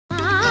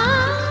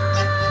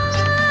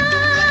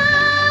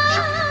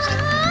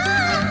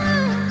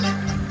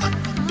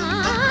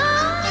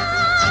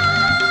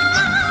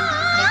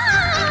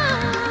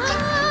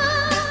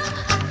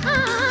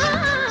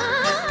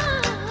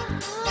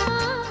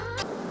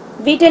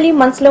వీటెలి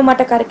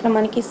మనసులోమాట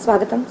కార్యక్రమానికి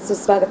స్వాగతం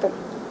సుస్వాగతం.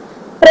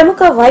 ప్రముఖ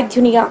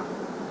వైద్యునిగా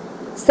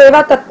సేవా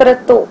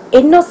తత్పరతతో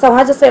ఎన్నో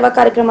సమాజ సేవా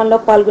కార్యక్రమాల్లో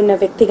పాల్గొన్న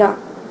వ్యక్తిగా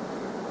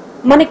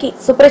మనకి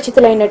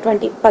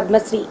సుపరిచితులైనటువంటి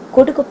పద్మశ్రీ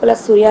కుటుకుప్పల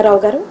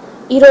సూర్యారావు గారు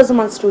ఈ రోజు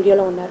మన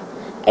స్టూడియోలో ఉన్నారు.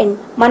 అండ్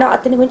మనం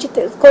అతని గురించి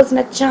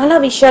తెలుసుకోవాల్సిన చాలా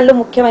విషయాల్లో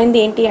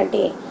ముఖ్యమైనది ఏంటి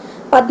అంటే,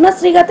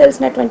 పద్మశ్రీగా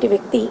తెలిసినటువంటి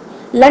వ్యక్తి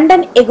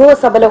లండన్ ఎగువ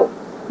సభలో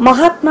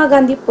మహాత్మా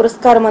గాంధీ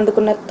పురస్కారం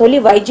అందుకున్న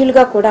తొలి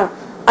వైద్యులుగా కూడా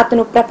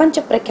అతను ప్రపంచ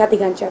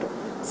ప్రఖ్యాతిగాంచారు.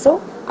 సో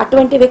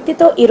అటువంటి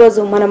వ్యక్తితో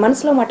ఈరోజు మన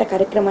మనసులో మాట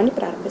కార్యక్రమాన్ని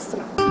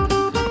ప్రారంభిస్తున్నాం.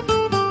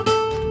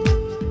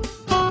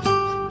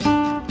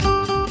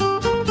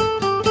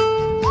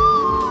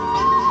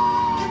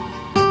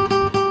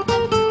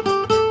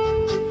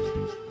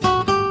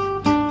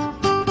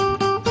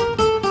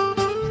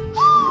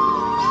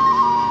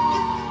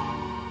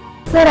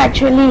 Sir,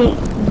 actually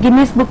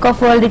Guinness book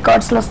of world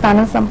records లో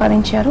స్థానం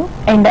సంపాదించారు.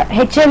 అండ్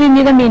హెచ్ఐవి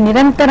మీద మీ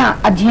నిరంతర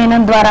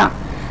అధ్యయనం ద్వారా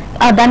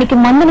దానికి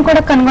మందును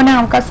కూడా కనుగొనే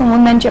అవకాశం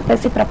ఉందని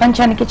చెప్పేసి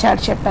ప్రపంచానికి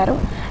చాటి చెప్పారు.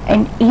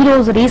 అండ్ ఈ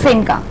రోజు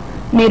రీసెంట్ గా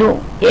మీరు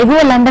ఎగువ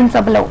లండన్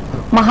సభలో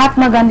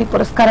మహాత్మా గాంధీ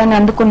పురస్కారాన్ని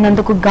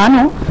అందుకున్నందుకు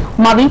గాను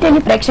మా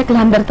వీటెలి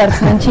ప్రేక్షకులందరి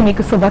తరఫు నుంచి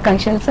మీకు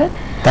శుభాకాంక్షలు సార్.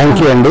 థ్యాంక్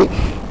యూ అండి.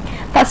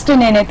 ఫస్ట్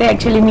నేనైతే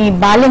యాక్చువల్లీ మీ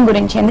బాల్యం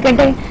గురించి,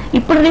 ఎందుకంటే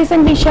ఇప్పుడు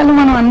రీసెంట్ విషయాలు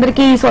మనం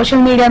అందరికీ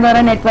సోషల్ మీడియా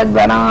ద్వారా నెట్వర్క్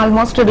ద్వారా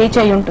ఆల్మోస్ట్ రీచ్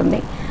అయి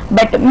ఉంటుంది.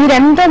 బట్ మీరు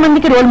ఎంతో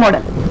మందికి రోల్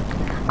మోడల్.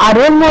 ఆ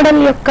రోల్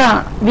మోడల్ యొక్క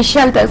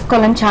విషయాలు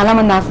తెలుసుకోవాలని చాలా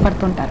మంది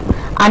ఆశపడుతుంటారు.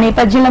 ఆ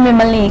నేపథ్యంలో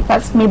మిమ్మల్ని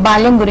ఫస్ట్ మీ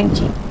బాల్యం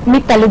గురించి, మీ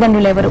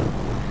తల్లిదండ్రులు ఎవరు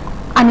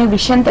అనే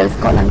విషయం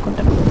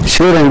తెలుసుకోవాలనుకుంటున్నాను.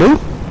 షూర్ అండి.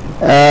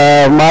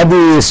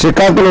 మాది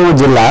శ్రీకాకుళం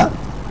జిల్లా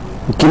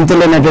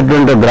కింతలు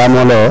అనేటటువంటి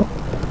గ్రామంలో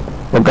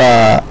ఒక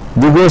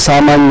దిగువ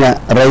సామాన్య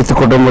రైతు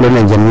కుటుంబంలో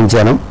నేను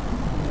జన్మించాను.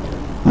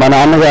 మా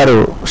నాన్నగారు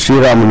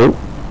శ్రీరాములు,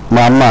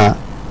 మా అమ్మ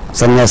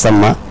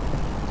సన్యాసమ్మ.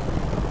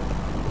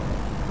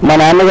 మా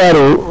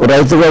నాన్నగారు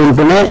రైతుగా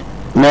ఉంటూనే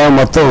మేము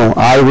మొత్తం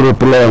 6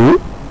 పిల్లలని,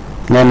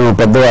 నేను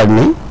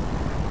పెద్దవాడిని.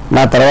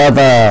 నా తర్వాత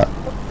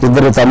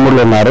 2 తమ్ముళ్ళు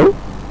ఉన్నారు,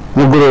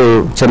 3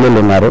 చెల్లెళ్ళు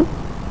ఉన్నారు.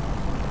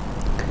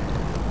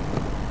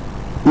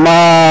 మా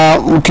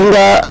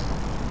ముఖ్యంగా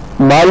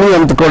బాల్యం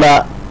అంతా కూడా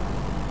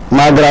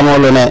మా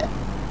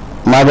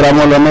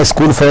గ్రామంలోనే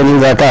స్కూల్ ఫైనల్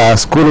దాకా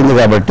స్కూల్ ఉంది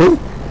కాబట్టి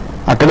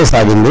అక్కడే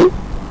సాగింది.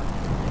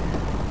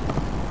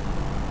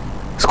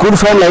 స్కూల్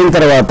ఫైనల్ అయిన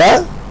తర్వాత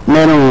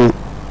నేను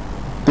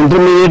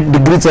ఇంటర్మీడియట్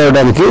డిగ్రీ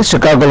చదవడానికి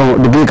శ్రీకాకుళం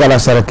డిగ్రీ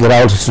కళాశాలకి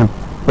రావాల్సి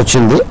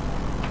వచ్చింది.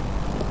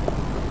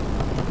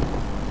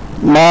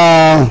 మా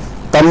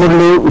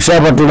తమ్ముళ్ళు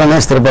విశాఖపట్నంలోనే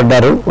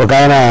స్థిరపడ్డారు. ఒక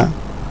ఆయన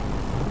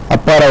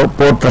అప్పారావు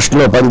పోర్ట్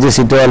ట్రస్ట్లో పనిచేసి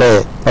ఇటీవలే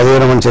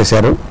పదవిరమణ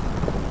చేశారు.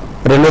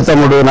 రెండో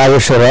తమ్ముడు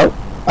నాగేశ్వరరావు,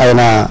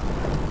 ఆయన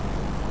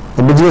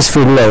బిజినెస్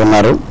ఫీల్డ్లో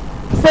ఉన్నారు.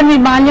 సార్, మీ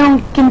బాల్యం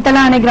కింతల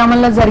అనే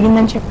గ్రామంలో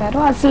జరిగిందని చెప్పారు.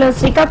 అసలు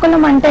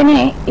శ్రీకాకుళం అంటేనే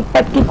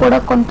ఇప్పటికీ కూడా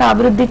కొంత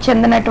అభివృద్ధి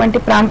చెందినటువంటి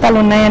ప్రాంతాలు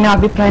ఉన్నాయనే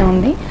అభిప్రాయం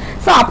ఉంది.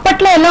 సో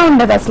అప్పట్లో ఎలా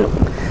ఉండదు అసలు?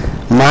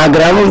 మా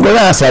గ్రామం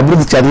కూడా అసలు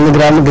అభివృద్ధి చెందిన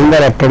గ్రామం కింద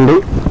లెక్కండి.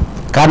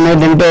 కారణం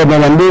ఏంటంటే,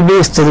 నేను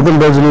MBBS చదువుకున్న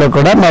రోజుల్లో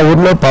కూడా మా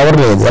ఊర్లో పవర్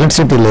లేదు,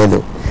 ఎలక్ట్రిసిటీ లేదు.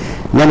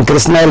 నేను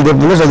కృష్ణాయిలు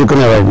దగ్గరలో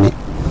చదువుకునేవాడిని.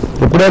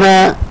 ఎప్పుడైనా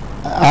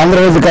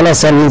ఆంధ్రప్రదేశ్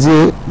కళాశాల నుంచి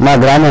మా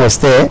గ్రామం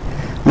వస్తే,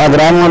 మా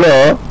గ్రామంలో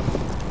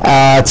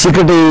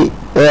చీకటి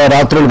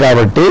రాత్రులు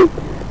కాబట్టి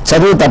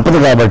చదువు తప్పదు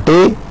కాబట్టి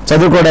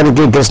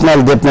చదువుకోవడానికి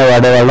కృష్ణాయిలు దీపమే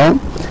వాడేవాళ్ళం.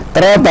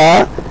 తర్వాత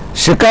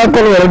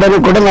శ్రీకాకుళం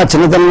వెళ్ళడానికి కూడా నా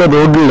చిన్నతనంలో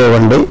రోడ్లు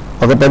లేవండి.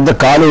 ఒక పెద్ద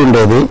కాలు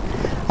ఉండేది.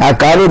 ఆ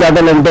కాలు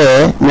దాటాలంటే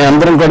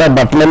మేమందరం కూడా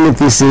బట్టలన్నీ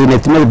తీసి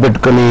నెత్తి మీద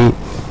పెట్టుకొని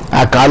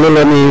ఆ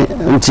కాలులోని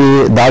నుంచి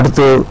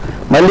దాటుతూ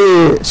మళ్ళీ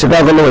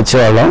శ్రీకాకుళం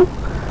వచ్చేవాళ్ళం.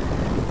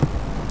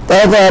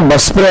 తర్వాత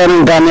బస్సు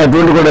ప్రయాణం కానీ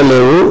అటువంటి కూడా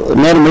లేవు.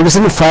 నేను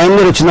మెడిసిన్ ఫైనల్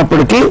ఇయర్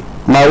వచ్చినప్పటికీ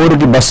మా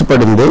ఊరికి బస్సు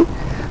పడింది.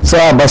 సో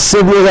ఆ బస్సు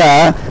మీద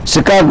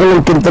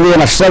శ్రీకాకుళం కింతలు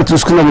నష్టాలు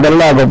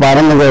చూసుకున్నప్పుడల్లా గొప్ప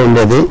ఆనందంగా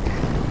ఉండేది.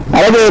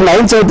 అలాగే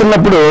 9th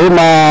చదువుతున్నప్పుడు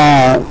మా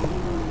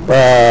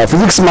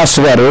ఫిజిక్స్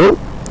మాస్టర్ గారు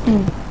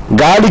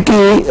గాలికి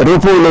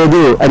రూపం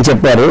లేదు అని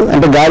చెప్పారు.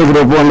 అంటే గాలికి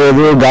రూపం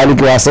లేదు,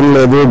 గాలికి వాసన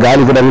లేదు,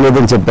 గాలికి రంగు లేదు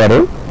అని చెప్పారు.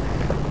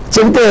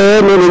 చెప్తే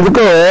నేను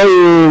ఎందుకో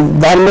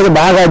దాని మీద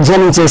బాగా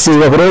అధ్యయనం చేసి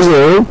ఒకరోజు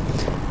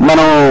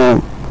మనం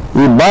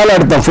ఈ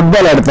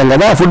ఫుట్బాల్ ఆడతాం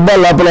కదా,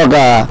 ఫుట్బాల్ లోపల ఒక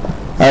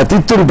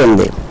తిత్తు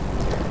ఉంటుంది.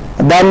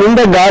 దాని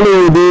నిండా గాలి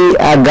ఇది.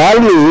 ఆ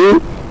గాలిని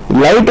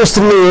లైట్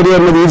వస్తున్న ఏరియా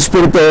మీద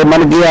విడిచిపెడితే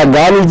మనకి ఆ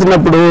గాలి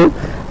వెళ్తున్నప్పుడు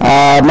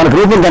మనకు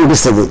రూపం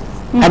కనిపిస్తుంది.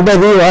 అంటే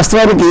అది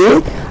వాస్తవానికి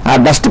ఆ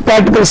డస్ట్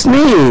పార్టికల్స్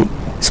ని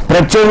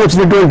స్ప్రెడ్ చేయడం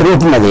వచ్చినటువంటి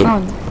రూపం అది.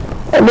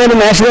 నేను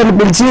మేష్ గారిని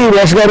పిలిచి,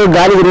 మేష్ గారు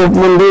గాలికి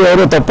రూపం ఉంది,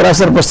 ఎవరో తప్పు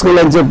రాశారు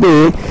పుస్తకంలో అని చెప్పి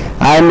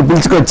ఆయన్ని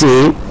పిలుచుకొచ్చి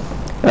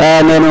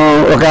నేను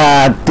ఒక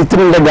తిత్తి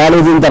నుండి గాలి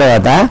వదిలిన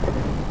తర్వాత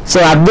సో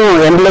అద్దం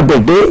ఎండలో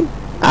పెట్టి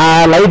ఆ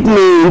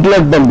లైట్ని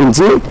ఇంట్లోకి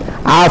పంపించి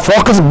ఆ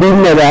ఫోకస్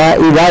బీమ్ మీద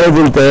ఈ గాలి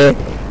వదిలితే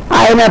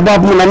ఆయన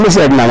పాపం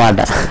నమ్మేసాడు అన్నమాట.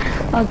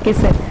 ఓకే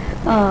సార్,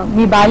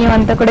 మీ బాల్యం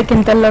అంతా కూడా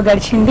కింతల్లో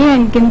గడిచింది.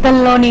 అండ్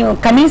కింతల్లోని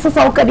కనీస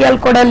సౌకర్యాలు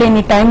కూడా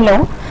లేని టైంలో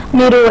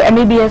మీరు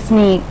MBBS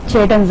ని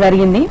చేయడం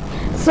జరిగింది.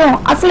 సో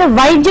అసలు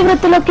వైద్య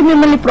వృత్తిలోకి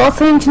మిమ్మల్ని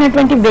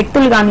ప్రోత్సహించినటువంటి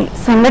వ్యక్తులు కానీ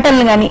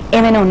సంఘటనలు కానీ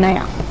ఏమైనా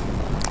ఉన్నాయా?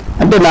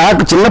 అంటే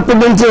నాకు చిన్నప్పటి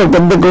నుంచి ఒక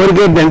పెద్ద కోరిక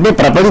ఏంటంటే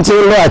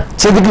ప్రపంచంలో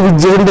అత్యధిక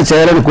విద్య ఉంటే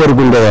చేయాలని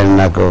కోరుకుండేదండి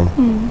నాకు.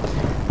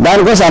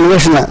 దానికోసం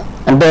అన్వేషణ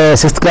అంటే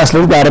 6th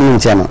క్లాస్లో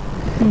ప్రారంభించాను.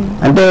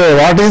 అంటే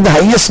what is the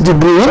highest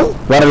degree in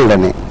world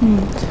అని.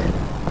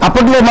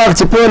 అప్పట్లో మాకు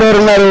చెప్పేవారు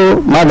ఎవరున్నారు,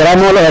 మా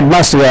గ్రామంలో హెడ్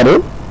మాస్టర్ గారు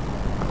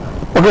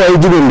ఒక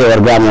వైద్యుడు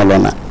ఉండేవారు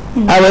గ్రామంలోన.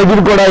 ఆ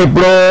వైద్యుడు కూడా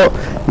ఎప్పుడో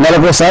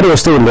నెలకోసారి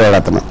వస్తూ ఉండేవాడు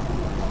అతను.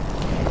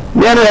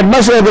 నేను హెడ్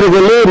మాస్టర్ దగ్గరికి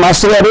వెళ్ళి,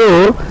 మాస్టర్ గారు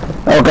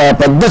ఒక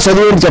పెద్ద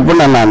చదువు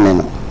చెప్పండి అన్నాను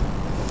నేను.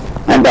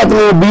 అంటే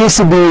అతను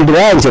బీఎస్సీ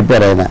బీఈడిగా అని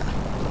చెప్పారు ఆయన.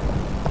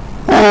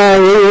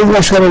 ఏది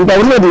మాస్టర్ గారు అంటే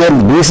అవును నేను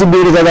బీఎస్సీ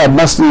బీఈడి కదా హెడ్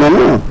మాస్టర్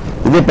నేను,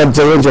 ఇదే పెద్ద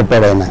చదువు అని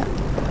చెప్పాడు ఆయన.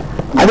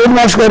 అదే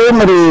మాస్టర్ గారు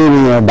మరి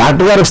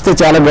డాక్టర్ గారు వస్తే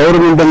చాలా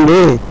గౌరవం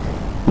ఉంటుంది,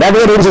 డాక్టర్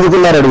గారు ఏం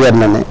చదువుకున్నారు అడిగారు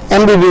నన్ను.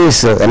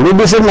 ఎంబీబీఎస్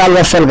 4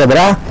 వర్షాలు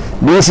కదరా,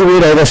 బీఎస్సీ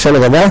బీఈడి 5 వర్షాలు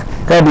కదా,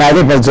 కాబట్టి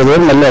నాదే పెద్ద చదువు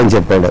అని మళ్ళీ అని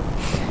చెప్పాడు.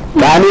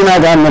 కానీ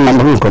నాకు ఆయన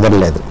నమ్మకం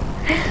కుదరలేదు.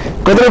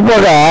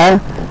 కుదరకపోగా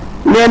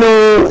నేను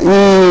ఈ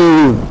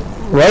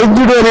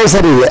వైద్యుడు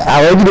అనేసరి ఆ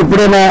వైద్యుడు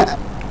ఎప్పుడైనా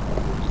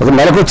ఒక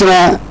నెలకొచ్చిన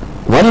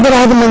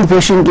 100,000 మంది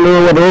పేషెంట్లు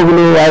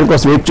రోగులు ఆయన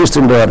కోసం వెయిట్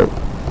చేస్తుండేవారు.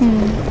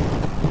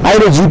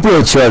 ఆయన జీపీ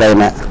వచ్చేవాడు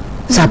ఆయన.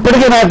 సో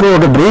అప్పటికే నాకు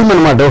ఒక డ్రీమ్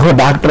అనమాట, ఒక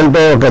డాక్టర్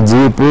అంటే ఒక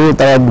జీపు,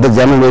 తర్వాత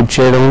జనం వెయిట్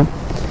చేయడం.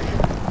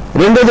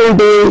 రెండోది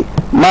ఏంటి,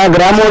 మా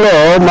గ్రామంలో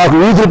మాకు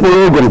వీధులు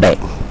పొడుగు ఉంటాయి.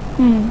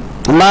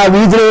 మా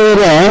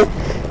వీధిలోనే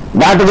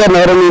డాక్టర్ గారిని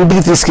ఎవరైనా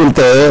ఇంటికి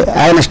తీసుకెళ్తే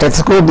ఆయన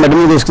స్టెథోస్కోప్ మెడ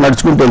మీద తీసుకుని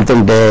నడుచుకుంటూ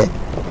వెళ్తుంటే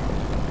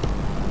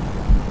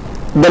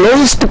the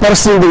lowest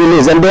person in the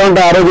village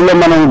అంటే ఆ రోజుల్లో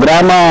మనం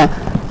గ్రామ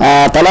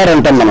తలారి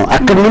అంటాం మనం,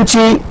 అక్కడి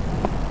నుంచి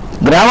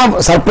గ్రామ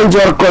సర్పంచ్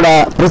వరకు కూడా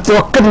ప్రతి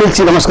ఒక్కరు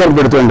నిలిచి నమస్కారం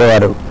పెడుతూ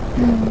ఉండేవారు.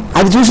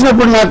 అది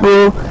చూసినప్పుడు నాకు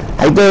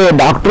అయితే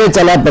డాక్టరే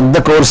చాలా పెద్ద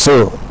కోర్సు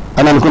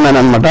అని అనుకున్నాను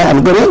అనమాట.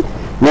 అనుకుని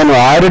నేను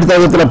 6వ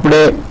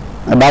తరగతులప్పుడే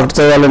డాక్టర్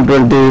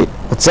చదవాలనేటువంటి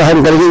ఉత్సాహం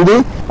కలిగింది.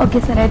 ఓకే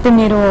సార్, అయితే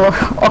మీరు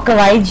ఒక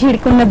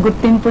వైద్యుడికున్న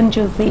గుర్తింపును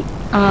చూసి,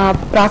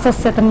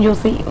 ప్రాశస్త్యతను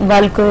చూసి,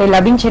 వాళ్ళకు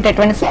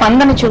లభించేటటువంటి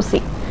స్పందన చూసి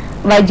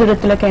వైద్య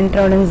వృత్తిలోకి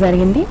ఎంటర్ అవడం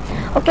జరిగింది.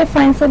 ఓకే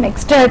ఫైన్ సార్,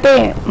 నెక్స్ట్ అయితే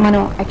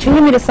మనం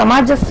యాక్చువల్లీ మీరు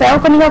సమాజ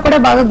సేవకునిగా కూడా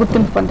బాగా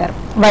గుర్తింపు పొందారు.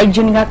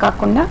 వైద్యునిగా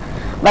కాకుండా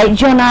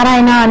వైద్యో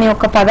నారాయణ అనే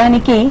ఒక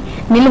పదానికి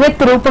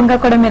నిలువెత్తు రూపంగా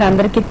కూడా మీరు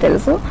అందరికీ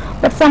తెలుసు.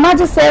 బట్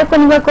సమాజ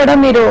సేవకునిగా కూడా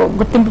మీరు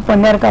గుర్తింపు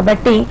పొందారు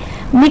కాబట్టి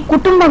మీ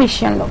కుటుంబ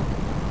విషయంలో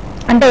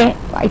అంటే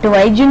ఇటు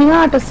వైద్యునిగా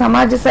అటు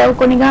సమాజ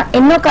సేవకునిగా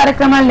ఎన్నో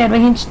కార్యక్రమాలు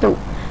నిర్వహించుతూ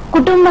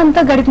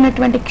కుటుంబంతో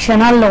గడిపినటువంటి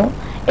క్షణాల్లో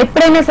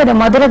ఎప్పుడైనా సరే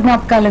మధుర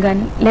జ్ఞాపకాలు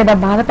కానీ లేదా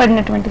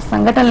బాధపడినటువంటి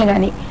సంఘటనలు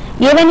కానీ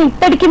ఏవైనా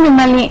ఇప్పటికీ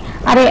మిమ్మల్ని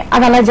అరే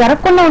అది అలా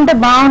జరగకుండా ఉంటే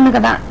బాగుండు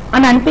కదా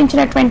అని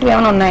అనిపించినటువంటివి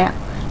ఏమైనా ఉన్నాయా,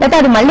 లేదా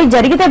అది మళ్ళీ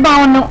జరిగితే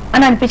బాగుండు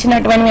అని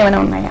అనిపించినటువంటివి ఏమైనా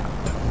ఉన్నాయా?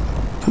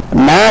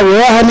 నా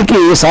వివాహానికి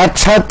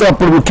సాక్షాత్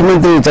అప్పుడు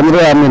ముఖ్యమంత్రి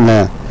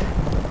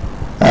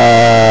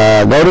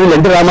గౌరవులు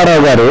ఎన్టీ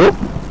రామారావు గారు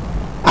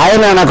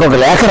ఆయన నాకు ఒక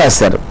లేఖ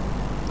రాశారు.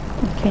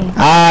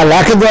 ఆ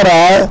లేఖ ద్వారా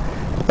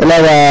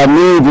ఇలాగా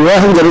మీ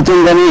వివాహం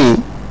జరుగుతుందని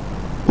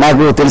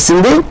నాకు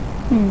తెలిసింది,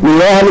 మీ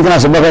వివాహానికి నా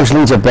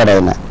శుభాకాంక్షలు చెప్పారు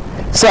ఆయన.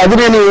 సో అది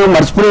నేను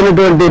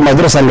మర్చిపోయినటువంటి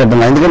మధుర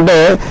సంఘటన. ఎందుకంటే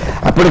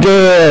అప్పటికే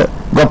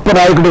గొప్ప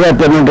నాయకుడిగా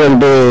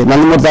పేరున్నటువంటి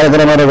నందమూరి తారక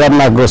రామారావు గారు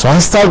నాకు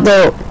స్వహస్తాలతో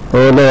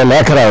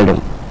లేఖ రావడం.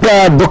 ఇంకా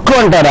దుఃఖం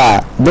అంటారా,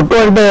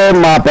 దుఃఖం అంటే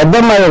మా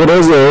పెద్దమ్మాయి ఒక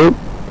రోజు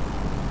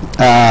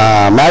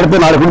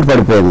మాడిపోయి 4 గంటలు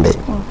పడిపోయింది.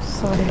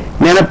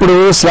 నేను అప్పుడు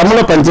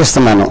స్లమ్లో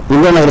పనిచేస్తున్నాను,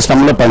 ఇంద్రనగర్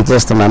స్లమ్లో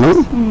పనిచేస్తున్నాను.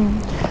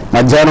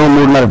 మధ్యాహ్నం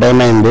 3:30 టైం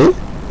అయింది.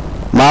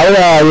 మా ఆవిడ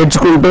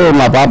ఏడ్చుకుంటూ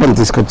మా పాపను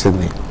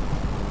తీసుకొచ్చింది.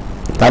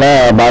 తల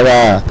బాగా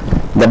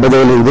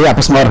దెబ్బతగిలింది,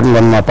 అపస్మారకంగా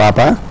ఉంది మా పాప.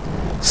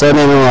 సో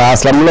నేను ఆ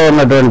స్లమ్లో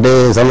ఉన్నటువంటి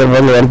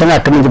సందర్భంలో వెంటనే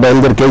అక్కడి నుంచి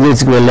బయలుదేరి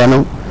కేజీహెచ్కి వెళ్ళాను.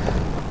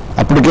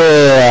 అప్పటికే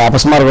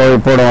అపస్మారకం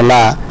అయిపోవడం వల్ల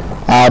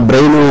ఆ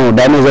బ్రెయిన్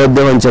డ్యామేజ్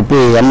అవుద్దామని చెప్పి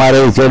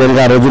ఎంఆర్ఐ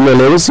చేయడానికి ఆ రోజుల్లో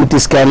లేవు, సిటీ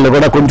స్కాన్లు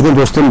కూడా కొంచెం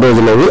కొంచెం వస్తున్న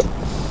రోజులు అవి.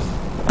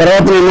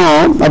 తర్వాత నేను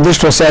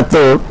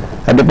అదృష్టవశాత్తు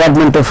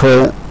డిపార్ట్మెంట్ ఆఫ్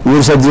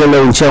న్యూరో సర్జరీలో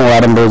ఉంచాము 1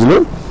 వారం రోజులు.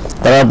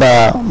 తర్వాత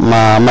మా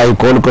అమ్మాయి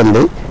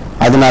కోలుకుంది.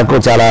 అది నాకు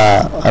చాలా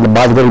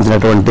బాధ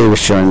కలిగించినటువంటి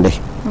విషయం అండి.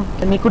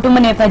 మీ కుటుంబ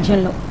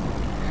నేపథ్యంలో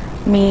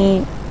మీ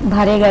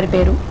భార్య గారి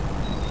పేరు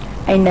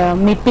అండ్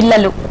మీ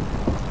పిల్లలు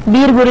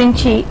వీరి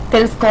గురించి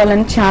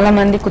తెలుసుకోవాలని చాలా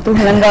మంది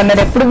కుతూహలంగా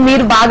ఉన్నారు. ఎప్పుడు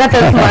మీరు బాగా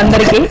తెలుసు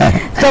అందరికి.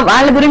 సో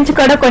వాళ్ళ గురించి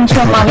కూడా కొంచెం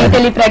మా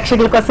VTELE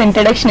ప్రేక్షకుల కోసం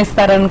ఇంట్రడక్షన్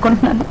ఇస్తారు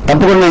అనుకుంటున్నాను.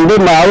 తప్పకుండా అండి.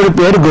 మా ఆవిడ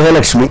పేరు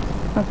గృహలక్ష్మి.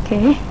 ఓకే,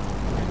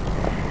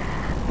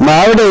 మా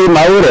ఆవిడ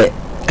మా ఊరే,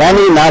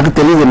 కానీ నాకు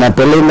తెలియదు, నా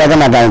పెళ్ళైన దాకా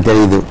నాకు ఆయన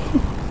తెలియదు.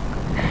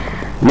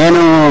 నేను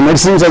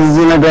మెడిసిన్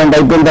చదువుతున్నటువంటి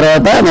అయిపోయిన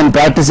తర్వాత నేను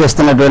ప్రాక్టీస్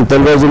చేస్తున్నటువంటి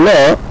 9 రోజుల్లో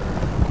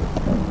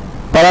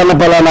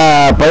పలానా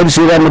పైరు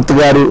శ్రీరామూర్తి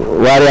గారు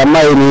వారి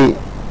అమ్మాయిని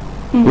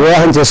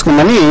వివాహం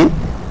చేసుకుందని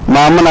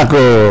మా అమ్మ నాకు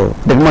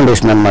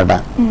రికమెండేషన్ అనమాట.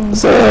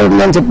 సో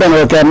నేను చెప్పాను,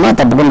 ఓకే అమ్మ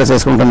తప్పకుండా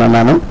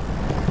చేసుకుంటున్నాను.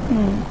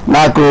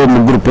 నాకు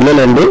 3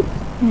 పిల్లలండి.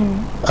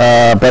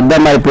 పెద్ద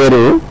అమ్మాయి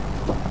పేరు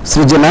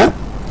సృజన,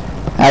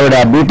 ఆవిడ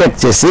బీటెక్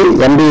చేసి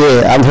MBA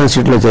ఆంధ్ర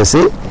యూనివర్సిటీలో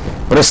చేసి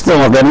ప్రస్తుతం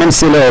ఒక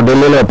MNCలో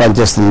ఢిల్లీలో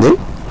పనిచేస్తుంది.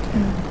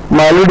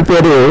 మా అల్లుడి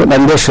పేరు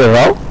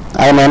నందేశ్వరరావు,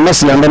 ఆయన MS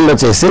లండన్లో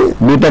చేసి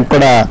బీటెక్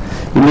కూడా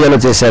ఇండియాలో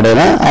చేశాడు.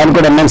 ఆయన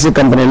కూడా ఎంఎన్సీ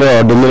కంపెనీలో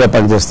ఢిల్లీలో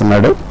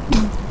పనిచేస్తున్నాడు.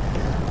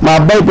 మా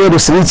అబ్బాయి పేరు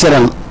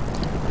శ్రీచరణ్.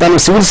 తను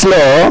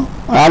సివిల్స్లో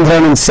ఆంధ్ర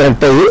నుంచి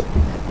సెలెక్ట్ అయ్యి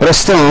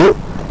ప్రస్తుతం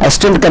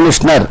assistant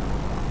commissioner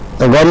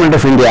government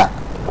of India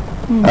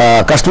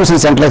customs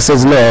and central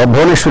ఎక్సైజ్లో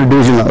Bhubaneswar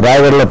division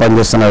రాయగఢ్లో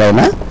పనిచేస్తున్నాడు.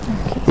 ఆయన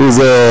is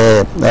a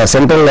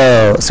central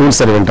civil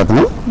servant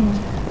అతను.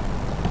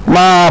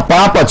 మా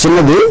పాప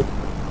చిన్నది,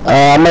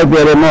 అమ్మాయి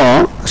పేరేమో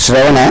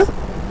శ్రవణ.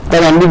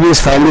 తను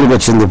ఎంబీబీఎస్ ఫైనల్ ఇయర్కి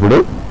వచ్చింది ఇప్పుడు.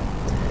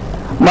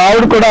 మా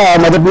ఆవిడ కూడా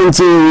మొదటి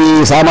నుంచి ఈ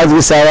సామాజిక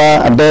సేవ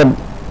అంటే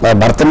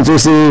భర్తను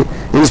చూసి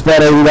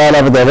ఇన్స్పైర్ అయిందా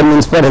లేకపోతే ఎవరిని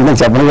ఇన్స్పైర్ అయిందని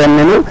చెప్పను కానీ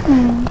నేను,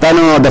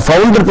 తను the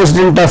founder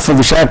president of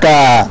Visakha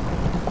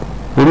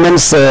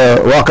women's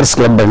walkers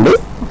club అండి.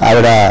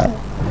 ఆవిడ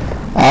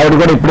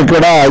కూడా ఇప్పటికి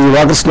కూడా ఈ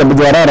వాకర్స్ క్లబ్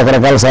ద్వారా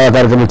రకరకాల సేవా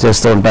కార్యక్రమాలు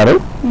చేస్తూ ఉంటారు.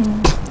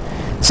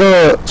 సో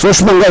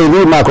సూక్ష్మంగా ఇది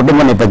మా కుటుంబ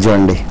నేపథ్యం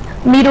అండి.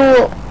 మీరు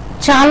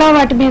చాలా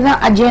వాటి మీద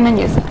అధ్యయనం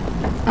చేశారు.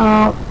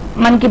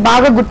 మనకి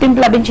బాగా గుర్తింపు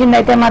లభించింది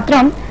అయితే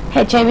మాత్రం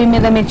హెచ్ఐవి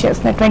మీద మీరు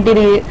చేసినటువంటి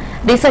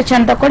రీసెర్చ్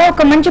అంతా కూడా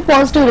ఒక మంచి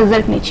పాజిటివ్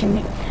రిజల్ట్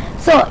ఇచ్చింది.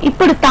 సో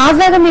ఇప్పుడు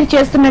తాజాగా మీరు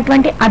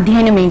చేస్తున్నటువంటి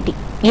అధ్యయనం ఏంటి?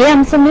 ఏ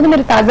అంశం మీద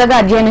మీరు తాజాగా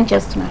అధ్యయనం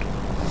చేస్తున్నారు?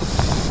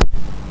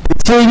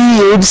 హెచ్ఐవి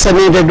ఎయిడ్స్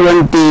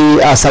అనేటటువంటి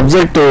ఆ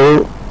సబ్జెక్టు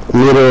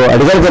మీరు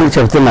అడిగారు కనుక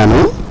చెప్తున్నాను.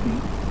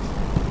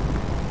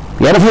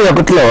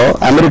 81లో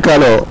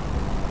అమెరికాలో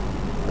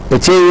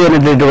హెచ్ఐవి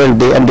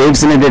అనేటటువంటి అంటే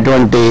ఎయిడ్స్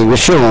అనేటటువంటి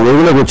విషయం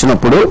వెలుగులోకి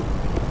వచ్చినప్పుడు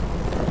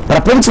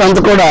ప్రపంచం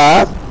అంతా కూడా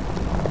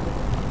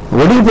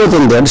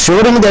ఒడిగిపోతుంది. అంటే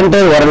షివరింగ్ ది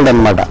ఎంటైర్ వరల్డ్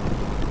అనమాట.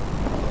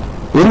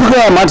 ఎందుకు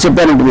ఆ మాట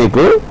చెప్పానంటే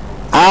మీకు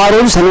ఆ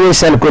రోజు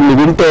సన్నివేశాలు కొన్ని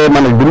వింటే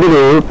మన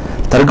గుండెలు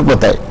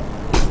తరుక్కుపోతాయి.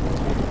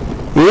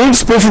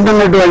 ఎయిడ్స్ పేషెంట్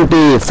ఉన్నటువంటి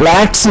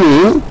ఫ్లాట్స్ని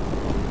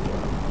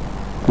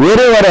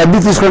వేరే వారు అద్దె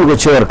తీసుకోవడానికి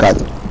వచ్చేవారు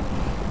కాదు.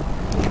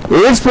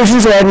 ఎయిడ్స్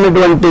పేషెంట్స్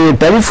వాడినటువంటి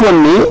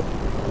టెలిఫోన్ని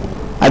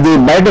అది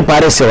బయట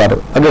పారేసేవారు.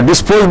 అంటే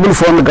డిస్పోజబుల్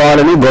ఫోన్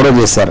కావాలని గొడవ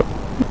చేశారు.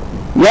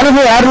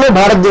 86లో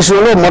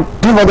భారతదేశంలో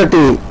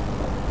మొట్టమొదటి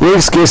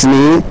ఎయిడ్స్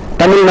కేసుని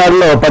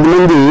తమిళనాడులో 10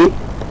 మంది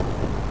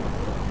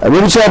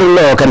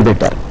వ్యభిచారుల్లో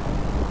కనిపెట్టారు.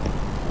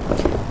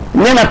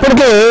 నేను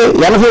అప్పటికే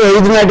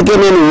 85 నాటికే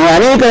నేను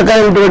అనేక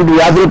రకాలైనటువంటి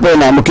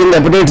వ్యాధులపైన ముఖ్యంగా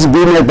హెపటైటిస్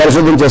బి మీద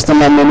పరిశోధన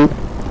చేస్తున్నాను. నేను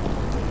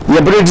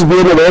హెపటైటిస్ బి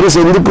అనే వైరస్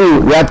ఎందుకు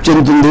వ్యాప్తి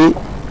చెందుతుంది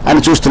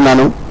అని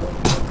చూస్తున్నాను.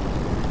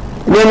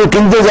 నేను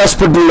కింగ్జేజ్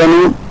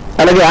హాస్పిటల్లోను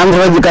అలాగే ఆంధ్ర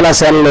వైద్య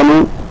కళాశాలలోను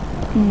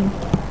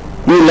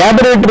ఈ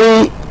ల్యాబొరేటరీ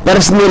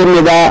పర్సనల్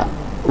మీద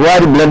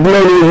వారి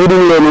బ్లడ్లోను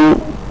యూరిన్లోను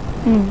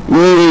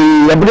ఈ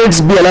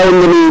హెపటైటిస్ బి ఎలా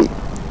ఉందని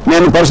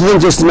నేను పరిశోధన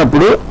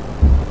చేస్తున్నప్పుడు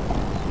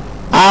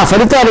ఆ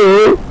ఫలితాలు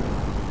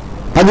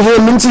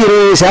 15 నుంచి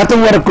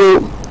 20% వరకు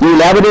ఈ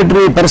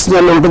ల్యాబొరేటరీ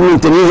పర్సనల్ ఉంటుందని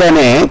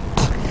తెలియగానే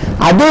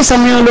అదే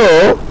సమయంలో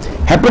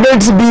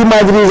హెపటైటిస్ బి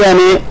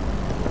మాదిరిగానే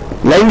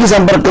లైంగిక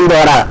సంపర్కం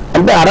ద్వారా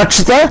అంటే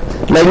అరక్షిత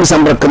లైంగిక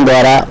సంపర్కం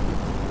ద్వారా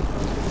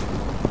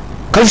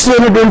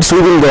కలుషితమైనటువంటి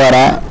సూదుల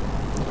ద్వారా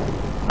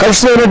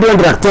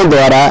కలుషితమైనటువంటి రక్తం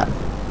ద్వారా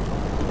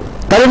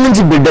తల్లి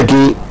నుంచి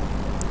బిడ్డకి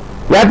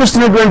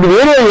వ్యాపిస్తున్నటువంటి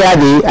వేరే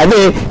వ్యాధి అదే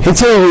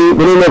హెచ్ఐవి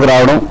వెలుగులోకి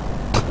రావడం,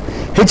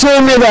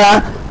 హెచ్ఐవి మీద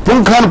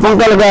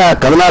పుంఖాలుగా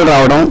కథనాలు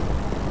రావడం.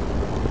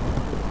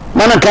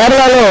 మన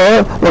కేరళలో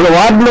ఒక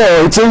వార్డులో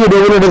హెచ్ఐవి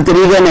రోగులు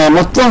తెలియగానే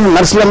మొత్తం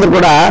నర్సులందరూ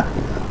కూడా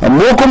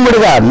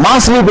మూకుమ్మడిగా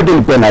మాస్క్ పెట్టి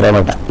వెళ్ళిపోయినారు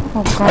అన్నమాట.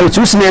 అవి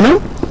చూసి నేను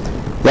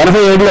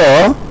 87లో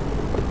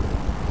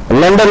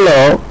లండన్లో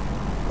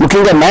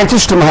ముఖ్యంగా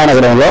మాంచెస్టర్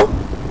మహానగరంలో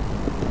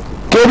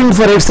కేరింగ్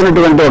ఫర్ ఎయిడ్స్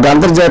అనేటువంటి ఒక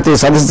అంతర్జాతీయ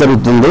సదస్సు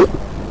జరుగుతుంది.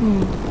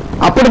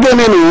 అప్పటికే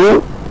నేను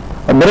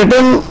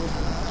Britain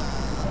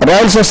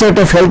royal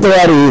society of health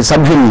వారి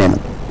సభ్యుని. నేను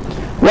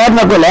వారు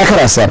నాకు లేఖ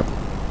రాశారు,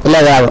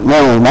 ఇలాగా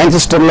మేము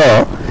మాంచెస్టర్లో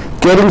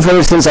కేరింగ్ ఫర్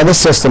ఎయిడ్స్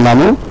సదస్సు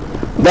చేస్తున్నాము,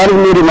 దానికి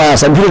మీరు మా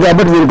సభ్యులు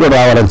కాబట్టి మీరు కూడా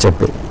రావాలని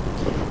చెప్పి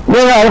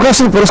మేము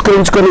అవకాశం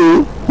పురస్కరించుకొని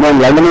మేము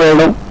లండన్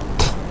వెళ్ళడం.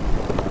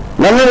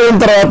 లండన్ వెళ్ళిన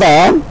తర్వాత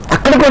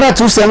అక్కడ కూడా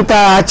చూసి ఎంత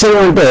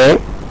ఆశ్చర్యం అంటే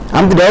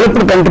అంత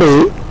డెవలప్డ్ కంట్రీ.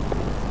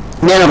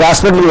 నేను ఒక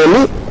హాస్పిటల్కి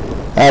వెళ్ళి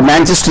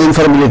మాంచెస్టర్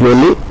ఇన్ఫర్మేటరీకి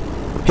వెళ్ళి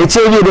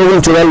హెచ్ఐవి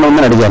రోగులు చూడాలని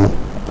ఉందని అడిగాను.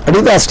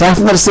 అడిగితే ఆ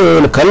స్టాఫ్ నర్సు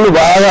కళ్ళు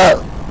బాగా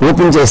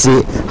ఓపెన్ చేసి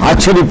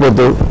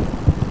ఆశ్చర్యపోతూ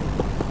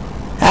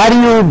are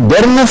you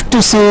dare enough to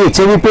see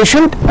HIV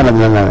patient అన్నది.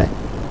 నన్ను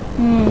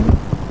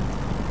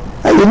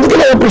ఎందుకు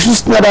ఇలా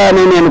ప్రశ్నిస్తున్నారా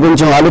అని నేను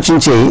కొంచెం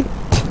ఆలోచించి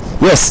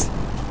ఎస్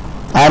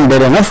ఐఎమ్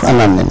డేర్ ఎనఫ్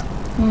అన్నాను నేను.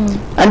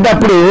 అంటే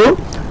అప్పుడు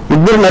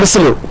ఇద్దరు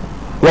నర్సులు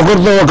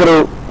ఒకరితో ఒకరు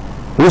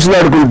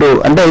ఊసులాడుకుంటూ,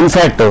 అంటే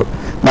ఇన్ఫ్యాక్ట్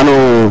మనం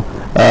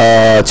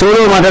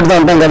చెవులో మాట్లాడుతూ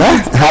ఉంటాం కదా,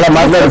 అలా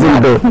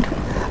మాట్లాడుకుంటూ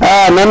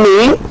నన్ను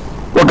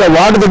ఒక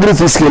వార్డు దగ్గర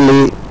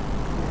తీసుకెళ్ళి,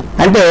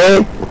 అంటే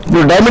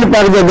ఇప్పుడు డైమండ్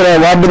పార్క్ దగ్గర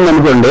వార్డు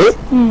ఉందనుకోండి,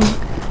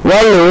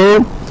 వాళ్ళు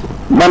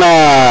మన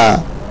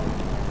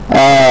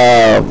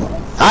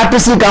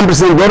ఆర్టీసీ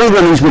కాంప్లెక్స్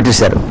గౌరవంగా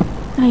విడిచిపెట్టేశారు.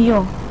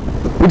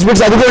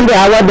 విడిచిపెట్టి అదిగోండి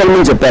ఆ వార్డు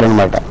వెళ్ళమని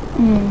చెప్పారనమాట.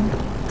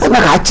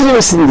 నాకు ఆశ్చర్యం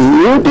వేసింది,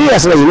 ఏమిటి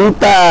అసలు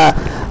ఇంత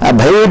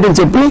భయం ఏంటని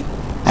చెప్పి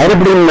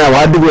అయినప్పుడు నా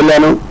వార్డుకి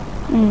వెళ్ళాను.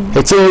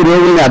 హెచ్ఐవి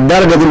రోగుల్ని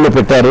అద్దాల గదుల్లో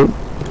పెట్టారు,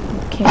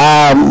 ఆ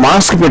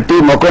మాస్క్ పెట్టి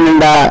ముఖం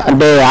నిండా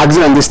అంటే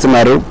ఆక్సిజన్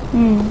అందిస్తున్నారు.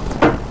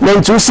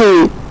 నేను చూసి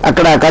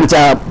అక్కడ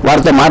కొంచెం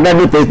వారితో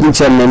మాట్లాడి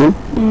ప్రయత్నించాను నేను.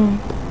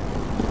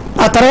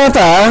 ఆ తర్వాత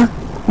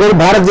నేను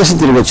భారతదేశం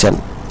తిరిగి వచ్చాను.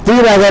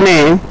 తిరిగి రాగానే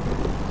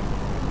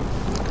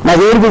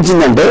నాకు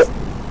ఏమనిపించిందంటే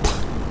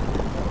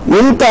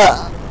ఇంత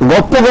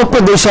గొప్ప గొప్ప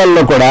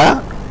దేశాల్లో కూడా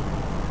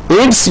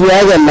ఎయిడ్స్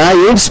వ్యాధి అన్నా,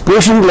 ఎయిడ్స్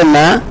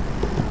పేషెంట్లన్నా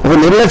ఒక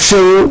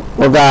నిర్లక్ష్యం,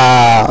 ఒక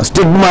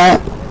స్టిగ్మా,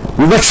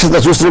 వివక్షత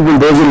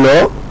చూసినటువంటి రోజుల్లో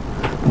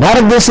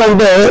భారతదేశం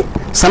అంటే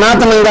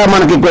సనాతనంగా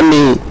మనకి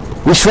కొన్ని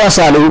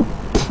విశ్వాసాలు,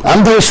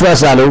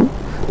 అంధవిశ్వాసాలు,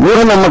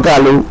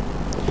 మూఢనమ్మకాలు,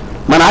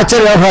 మన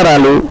ఆచార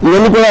వ్యవహారాలు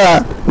ఇవన్నీ కూడా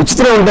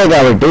విచిత్రం ఉంటాయి.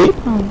 కాబట్టి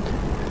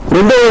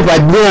రెండో వైపు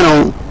అజ్ఞానం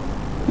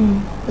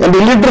అండ్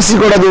ఇల్లిటరసీ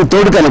కూడా దీనికి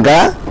తోడు కనుక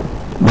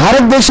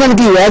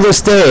భారతదేశానికి వ్యాధి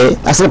వస్తే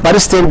అసలు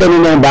పరిస్థితి ఏంటని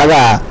నేను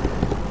బాగా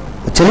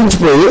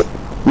చలించిపోయి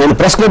నేను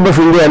ప్రెస్ క్లబ్ ఆఫ్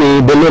ఇండియా అని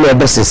ఢిల్లీలో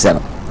అడ్రస్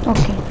చేశాను.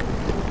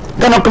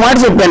 కానీ ఒక్క మాట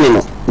చెప్పాను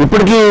నేను,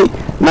 ఇప్పటికీ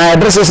నా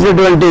అడ్రస్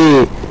చేసినటువంటి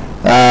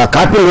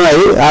కాపీలు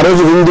ఉన్నాయి. ఆ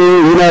రోజు హిందూ,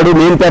 ఈనాడు,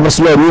 మెయిన్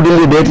పేపర్స్లో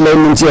న్యూఢిల్లీ డేట్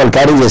లైన్ నుంచి వాళ్ళు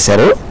క్యారీ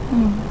చేశారు.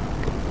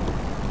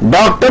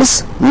 Doctors,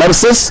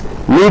 nurses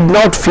need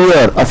not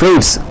fear of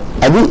AIDS,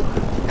 అది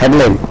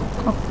హెడ్లైన్.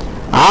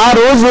 ఆ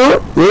రోజు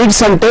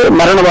ఎయిడ్స్ అంటే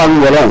మరణ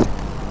వాంగ్మూలం,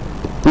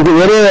 ఇంక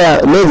వేరే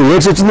లేదు,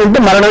 ఎయిడ్స్ వచ్చిందంటే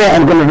మరణమే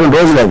అనుకున్నటువంటి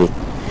రోజులు అవి.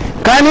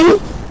 కానీ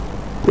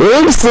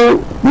ఎయిడ్స్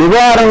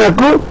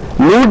నివారణకు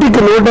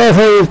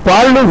 100%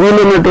 పాళ్ళు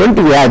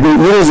వీలున్నటువంటి వ్యాధి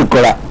ఈ రోజు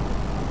కూడా.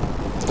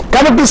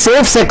 కాబట్టి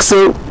safe sex,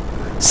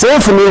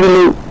 safe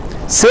నీడులు,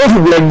 safe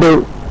blood,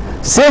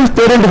 safe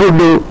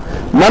parenthood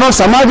మనం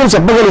సమాజం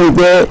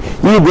చెప్పగలిగితే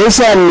ఈ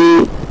దేశాన్ని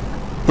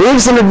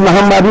ఎయిడ్స్ అనే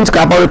మహమ్మారి నుంచి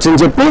కాపాడొచ్చని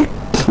చెప్పి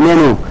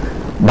నేను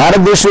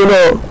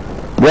భారతదేశంలో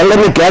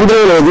వెళ్ళని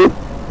కేంద్రం లేదు.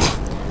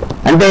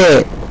 అంటే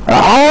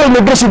ఆల్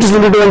లిటరసిటీస్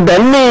ఉన్నటువంటి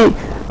అన్ని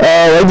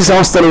వైద్య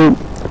సంస్థలు,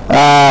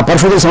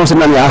 పరిశోధన సంస్థలు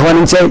నన్ను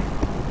ఆహ్వానించాయి.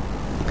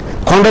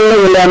 కొండల్లో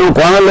వెళ్ళాను,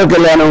 కోణల్లోకి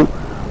వెళ్ళాను,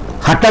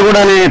 హట్టగూడ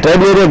అనే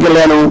ట్రైబల్ ఏరియాకి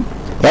వెళ్ళాను.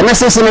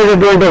 ఎన్ఎస్ఎస్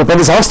అనేటటువంటి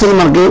 10 సంస్థలు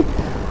మనకి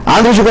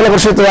ఆంధ్రప్రదేశ్ కళా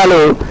పరిషత్ వాళ్ళు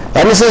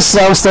ఎన్ఎస్ఎస్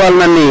సంస్థ వాళ్ళు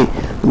నన్ను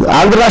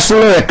ఆంధ్ర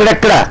రాష్ట్రంలో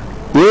ఎక్కడెక్కడ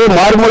ఏ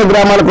మారుమూల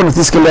గ్రామాలకు కూడా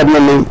తీసుకెళ్లారు.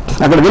 నన్ను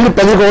అక్కడ వెళ్ళి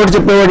ప్రజలకు ఒకటి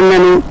చెప్పేవాడు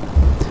నేను,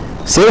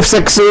 safe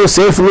sex,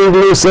 safe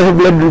నీడ్లు, safe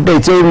blood ఉంటే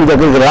ఇచ్చేది మీ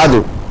దగ్గరికి రాదు,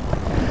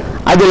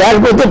 అది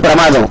లేకపోతే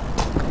ప్రమాదం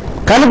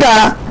కనుక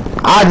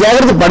ఆ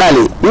జాగ్రత్త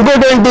పడాలి.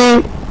 ఇంకోటి ఏంటి,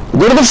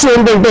 దురదృష్టం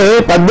ఏంటంటే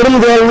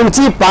 18 ఏళ్ళ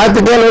నుంచి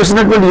 25 ఏళ్ళు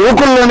వచ్చినటువంటి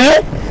యువకుల్లోనే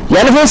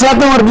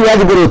 80% వరకు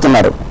వ్యాధి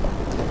పెరుగుతున్నారు.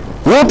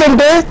 యూత్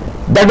అంటే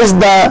that is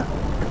the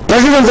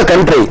treasure of the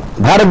country.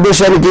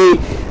 భారతదేశానికి,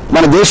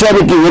 మన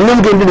దేశానికి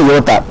వెన్నెముక ఏంటి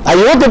యువత. ఆ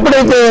యువత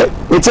ఎప్పుడైతే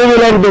హెచ్ఐవి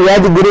లాంటి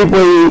వ్యాధికి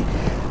గురైపోయి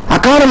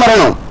అకాల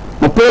మరణం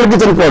 30 ఏళ్ళకి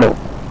చనిపోవడం,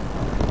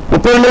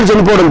 30 ఏళ్ళకి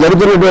చనిపోవడం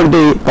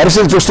జరుగుతున్నటువంటి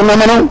పరిస్థితి చూస్తున్నాం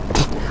మనం.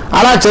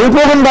 అలా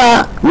చనిపోకుండా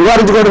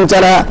నివారించుకోవడం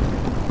చాలా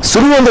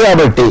సులువు ఉంది.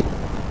 కాబట్టి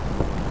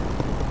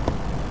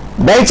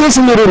దయచేసి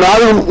మీరు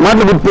 4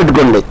 మాటలు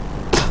గుర్తుపెట్టుకోండి.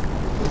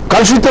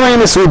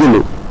 కలుషితమైన సూదులు,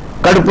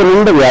 కడుపు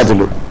నిండా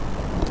వ్యాధులు,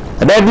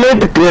 రెడ్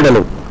లైట్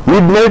క్రీడలు,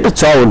 మిడ్ నైట్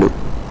చావులు,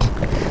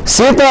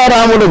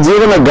 సీతారాముల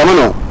జీవన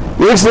గమనం,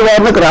 ఎయిడ్స్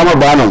నివారణకు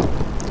రామబాణం,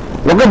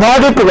 ఒక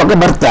భార్యకు ఒక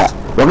భర్త,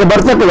 ఒక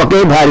భర్తకు ఒకే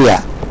భార్య,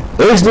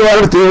 ఎయిడ్స్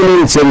నివారణ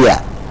తీవ్రమైన చర్య.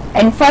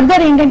 అండ్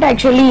ఫర్దర్ ఏంటంటే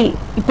యాక్చువల్లీ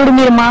ఇప్పుడు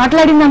మీరు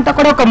మాట్లాడిందంతా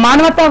కూడా ఒక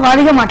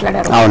మానవతావాదిగా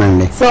మాట్లాడారు.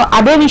 అవునండి. సో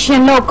అదే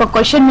విషయంలో ఒక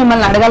క్వశ్చన్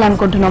మిమ్మల్ని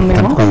అడగాలనుకుంటున్నాం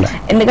మేము.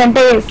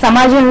 ఎందుకంటే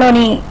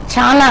సమాజంలోని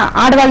చాలా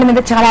ఆడవాళ్ళ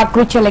మీద చాలా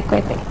అకృత్యాలు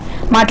ఎక్కువైపోయాయి.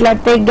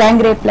 మాట్లాడితే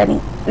గ్యాంగ్ రేప్లని,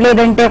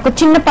 లేదంటే ఒక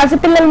చిన్న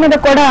పసిపిల్లల మీద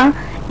కూడా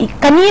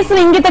కనీసం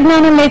ఇంగిత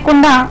జ్ఞానం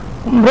లేకుండా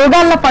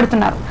మృగాల్లో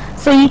పడుతున్నారు.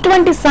 సో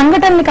ఇటువంటి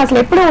సంఘటనలకు అసలు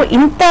ఎప్పుడు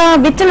ఇంత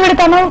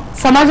విచ్చలవిడతానో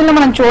సమాజంలో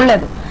మనం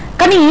చూడలేదు.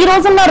 కానీ ఈ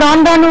రోజుల్లో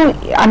రాను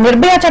ఆ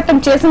నిర్భయ చట్టం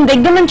చేసిన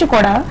దగ్గర నుంచి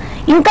కూడా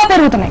ఇంకా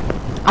పెరుగుతున్నాయి.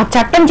 ఆ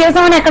చట్టం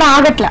చేసామని ఎక్కడ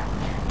ఆగట్లా,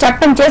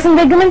 చట్టం చేసిన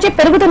దగ్గర నుంచి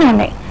పెరుగుతూనే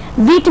ఉన్నాయి.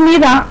 వీటి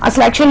మీద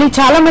అసలు యాక్చువల్లీ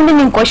చాలా మంది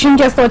నేను క్వశ్చన్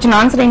చేస్తూ వచ్చిన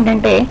ఆన్సర్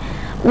ఏంటంటే,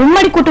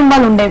 ఉమ్మడి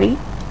కుటుంబాలు ఉండేవి,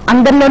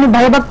 అందరిలోని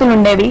భయభక్తులు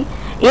ఉండేవి,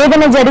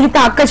 ఏదైనా జరిగితే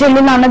అక్క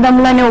చెల్లెలు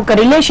అన్నదమ్ములు అనే ఒక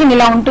రిలేషన్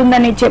ఇలా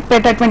ఉంటుందని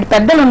చెప్పేటటువంటి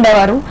పెద్దలు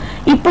ఉండేవారు.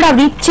 ఇప్పుడు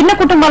అవి చిన్న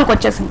కుటుంబాలకు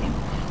వచ్చేసింది.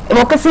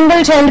 ఒక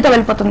సింగిల్ చైల్డ్ తో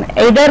వెళ్ళిపోతుంది,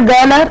 ఎయిదర్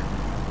గర్ల్ ఆర్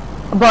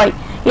బాయ్,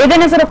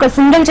 ఏదైనా సరే ఒక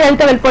సింగిల్ చైల్డ్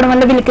తో వెళ్ళిపోవడం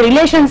వల్ల వీళ్ళకి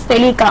రిలేషన్స్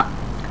తెలియక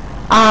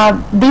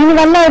దీని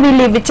వల్ల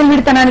వీళ్ళు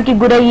విచ్చలవిడితనానికి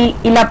గురయ్యి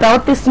ఇలా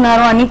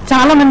ప్రవర్తిస్తున్నారు అని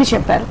చాలా మంది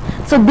చెప్పారు.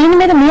 సో దీని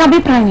మీద మీ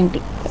అభిప్రాయం ఏంటి?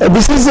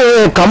 This is a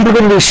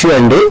complicated issue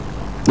అండి.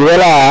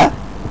 ఇవాళ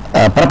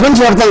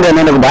ప్రపంచవ్యాప్తంగా,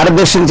 నేను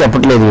భారతదేశం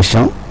చెప్పట్లేదు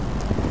విషయం,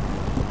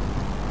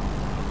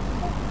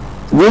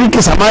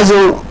 దీనికి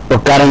సమాజం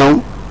ఒక కారణం,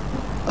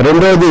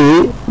 రెండోది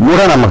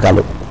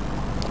మూఢనమ్మకాలు.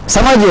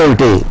 సమాజం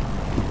ఏమిటి?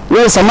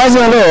 ఈ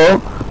సమాజంలో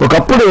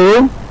ఒకప్పుడు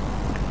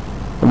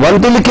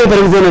వంటిల్లికే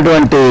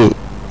పెరుగుతున్నటువంటి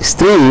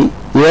స్త్రీ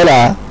ఇవాళ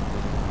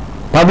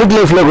పబ్లిక్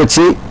లైఫ్లోకి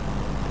వచ్చి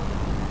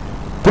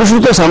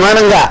పురుషులతో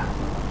సమానంగా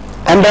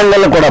అన్ని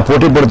రంగాల్లో కూడా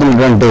పోటీ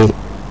పడుతున్నటువంటి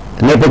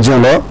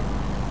నేపథ్యంలో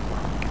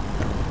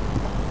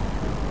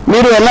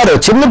మీరు అన్నారు,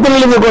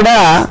 చిన్నపిల్లలకి కూడా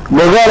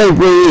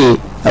మృగాలైపోయి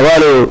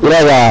వాళ్ళు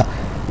ఇలాగా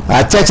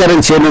అత్యాచారం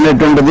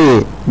చేయనటువంటిది,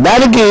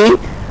 దానికి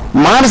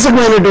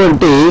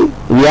మానసికమైనటువంటి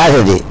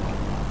వ్యాధి.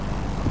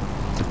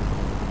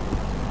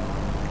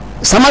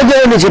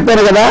 సమాజంలో నేను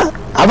చెప్పాను కదా,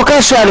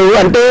 అవకాశాలు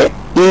అంటే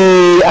ఈ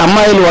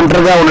అమ్మాయిలు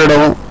ఒంటరిగా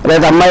ఉండడం,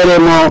 లేదా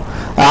అమ్మాయిలేమో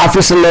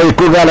ఆఫీసుల్లో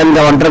ఎక్కువ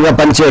కాలంగా ఒంటరిగా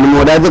పనిచేయడము,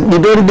 లేదా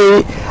ఇటువంటి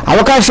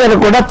అవకాశాలు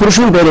కూడా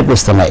పురుషులను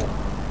ప్రేరేపిస్తున్నాయి.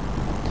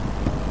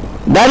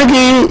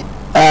 దానికి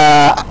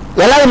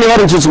ఎలా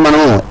నివారించవచ్చు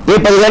మనం? ఏ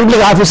 10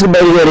 గంటలకు ఆఫీస్కి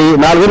బయలుదేరి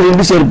 4 గంటలు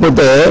ఇంటికి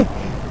చేరిపోతే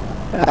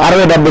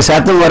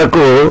 60-70%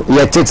 వరకు ఈ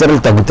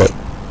అత్యాచారాలు తగ్గుతాయి.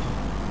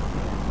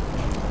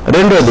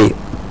 రెండోది,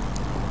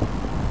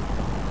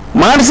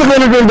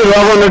 మానసికమైనటువంటి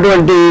రోగం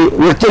ఉన్నటువంటి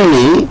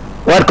వ్యక్తుల్ని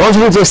వారు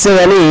కౌన్సిలింగ్ చేస్తే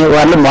కానీ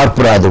వాళ్ళని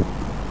మార్పు రాదు.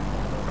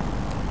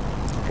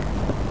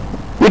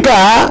 ఇక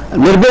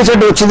నిర్భయ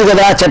చట్టం వచ్చింది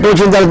కదా, చట్టం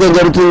వచ్చిన తర్వాత ఏం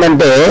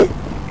జరుగుతుందంటే,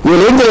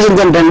 వీళ్ళు ఏం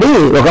జరిగిందంటండి,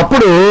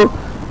 ఒకప్పుడు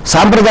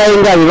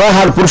సాంప్రదాయంగా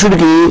వివాహాలు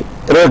పురుషుడికి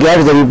 20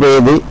 ఏళ్ళు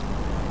జరిగిపోయేది,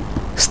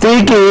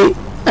 స్త్రీకి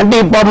అంటే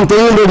పాపం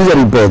తెలియని రోజు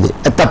జరిగిపోయేది.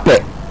 అది తప్పే.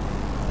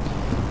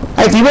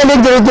 అయితే ఇవాళ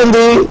ఏం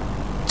జరుగుతుంది,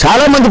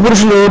 చాలా మంది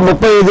పురుషులు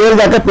 35 ఏళ్ళ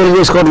దాకా పెళ్లి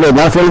చేసుకోవట్లేదు,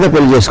 40 ఏళ్ళ దాకా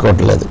పెళ్లి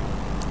చేసుకోవట్లేదు.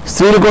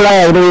 స్త్రీలు కూడా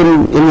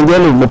 28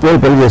 ఏళ్ళు 30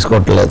 ఏళ్ళు పెళ్లి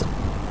చేసుకోవట్లేదు.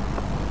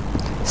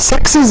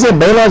 Sex is a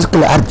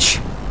biological urge.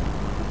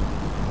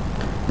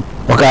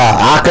 ఒక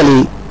ఆకలి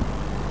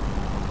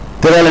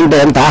తినాలంటే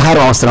ఎంత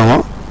ఆహారం అవసరమో,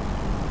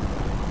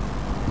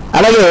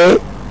 అలాగే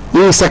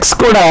ఈ సెక్స్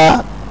కూడా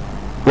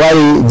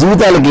వారి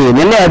జీవితాలకి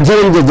నిన్నే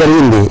అధ్యయనం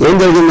జరిగింది. ఏం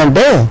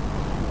జరిగిందంటే,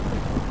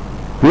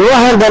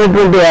 వివాహం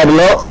కానిటువంటి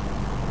వారిలో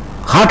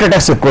హార్ట్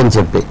అటాక్స్ ఎక్కువ అని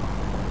చెప్పి.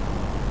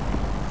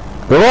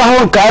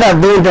 వివాహం కాని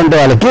అర్థం ఏంటంటే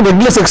వాళ్ళకి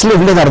రెగ్యులర్ సెక్స్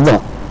లైఫ్ లేదు అర్థం,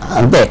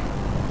 అంతే.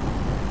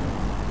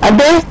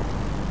 అంటే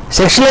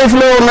సెక్స్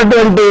లైఫ్లో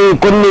ఉన్నటువంటి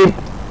కొన్ని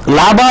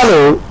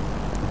లాభాలు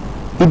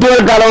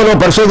ఇటీవల కాలంలో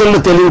పరిశోధనలు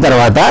తెలియని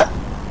తర్వాత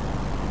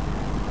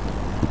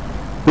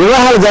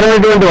వివాహాలు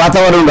జరిగినటువంటి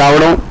వాతావరణం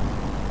రావడం,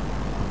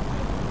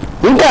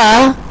 ఇంకా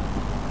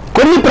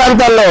కొన్ని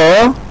ప్రాంతాల్లో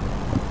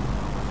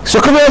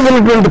సుఖవ్యాధులు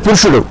ఉన్నటువంటి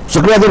పురుషుడు,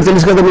 సుఖవ్యాధులు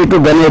తెలుసు కదా మీకు,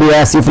 గనేరియా,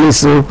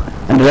 సిఫిలిస్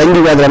అంటే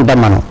రంగు వ్యాధులు అంటాం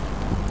మనం,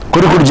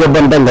 కురుకుడు జబ్బు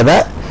అంటాం కదా,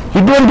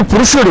 ఇటువంటి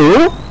పురుషుడు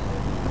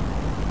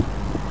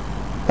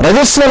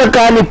రజస్వల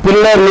కాని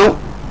పిల్లలను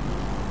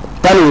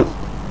తను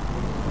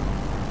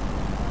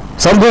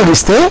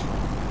సంబోధిస్తే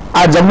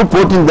ఆ జబ్బు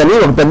పోతుందని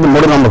ఒక పెద్ద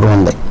మూఢనమ్మకం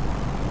ఉంది.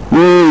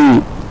 ఈ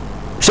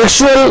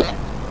సెక్షువల్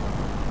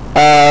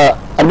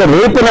అంటే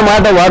రేపు అనే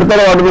మాట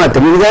వాడతారో వాడు నాకు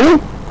తెలియదు, కానీ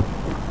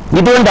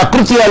ఇటువంటి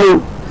అకృత్యాలు,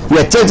 ఈ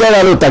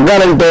అత్యాచారాలు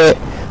తగ్గాలంటే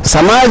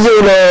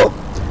సమాజంలో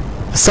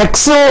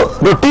సెక్స్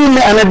రొటీన్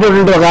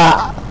అనేటువంటి ఒక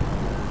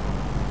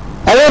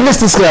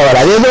అవేర్నెస్ తీసుకురావాలి.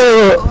 అదేదో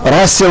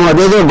రహస్యం,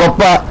 అదేదో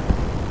గొప్ప.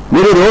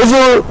 మీరు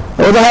రోజు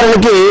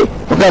ఉదాహరణకి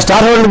ఒక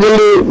స్టార్ హోటల్కి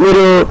వెళ్ళి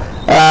మీరు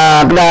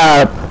అక్కడ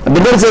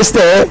డిన్నర్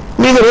చేస్తే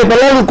మీకు రేపు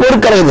వెళ్ళాలని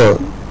కోరిక కలగదు,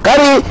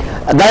 కానీ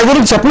దాని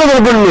గురించి చెప్పలేదు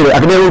అనుకోండి, మీరు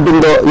అక్కడ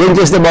ఏముంటుందో, ఏం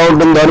చేస్తే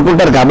బాగుంటుందో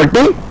అనుకుంటారు.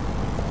 కాబట్టి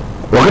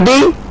ఒకటి,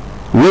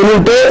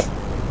 వీలుంటే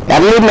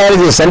ఎర్లీ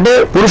మ్యారేజెస్ అంటే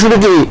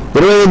పురుషుడికి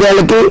 25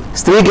 ఏళ్ళకి,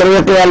 స్త్రీకి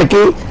 21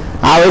 ఏళ్ళకి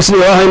ఆ వయసులో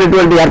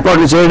వివాహమైనటువంటి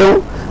ఏర్పాట్లు చేయడం.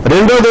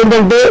 రెండోది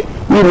ఏంటంటే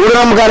ఈ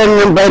మూఢనమ్మకాల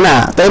పైన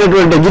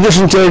తగినటువంటి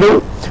ఎడ్యుకేషన్ చేయడం.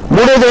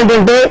 మూడోది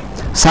ఏంటంటే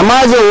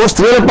సమాజం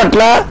స్త్రీల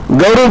పట్ల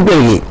గౌరవం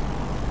పెరిగి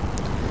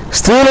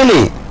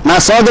స్త్రీలని నా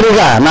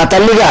సోదరిగా, నా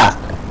తల్లిగా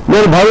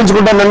నేను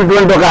భావించుకుంటాను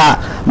అన్నటువంటి ఒక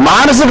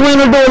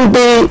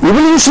మానసికమైనటువంటి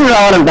ఇవల్యూషన్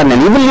రావాలంటాను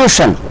నేను.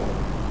 ఇవల్యూషన్,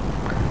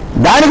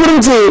 దాని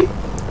గురించి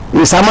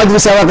ఈ సామాజిక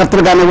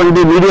సేవాకర్తలు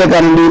కానివ్వండి, మీడియా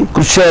కానివ్వండి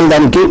కృషి చేయాలి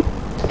దానికి.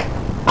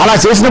 అలా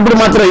చేసినప్పుడు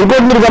మాత్రం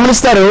ఇంకోటి మీరు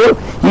గమనిస్తారు,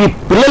 ఈ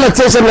పిల్లల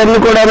అత్యాచారాలన్నీ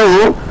కూడాను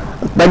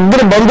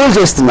దగ్గర బంధువులు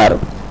చేస్తున్నారు.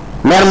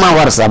 మేనమా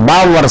వరుస,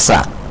 బావ వరుస,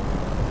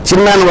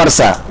 చిన్నాన్న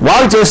వరుస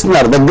వాళ్ళు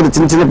చేస్తున్నారు దగ్గర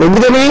చిన్న చిన్న.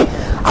 ఎందుకని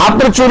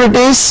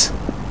opportunities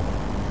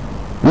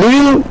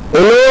living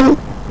alone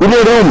in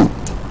a room.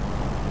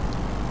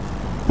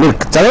 మీరు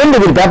చదవండి,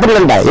 మీరు పేపర్లు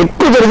అంట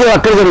ఎక్కువ జరిగేవి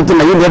అక్కడ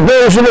జరుగుతున్నాయి. ఈ నిర్భయ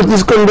విషయంలో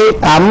తీసుకోండి,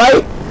 ఆ అమ్మాయి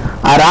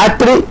ఆ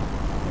రాత్రి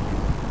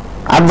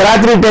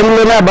అర్ధరాత్రి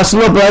టైంలోనే ఆ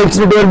బస్సులో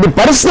ప్రయాణించినటువంటి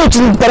పరిస్థితి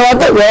వచ్చిన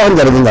తర్వాత వివాహం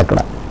జరిగింది అక్కడ.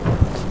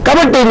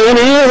 కాబట్టి నేను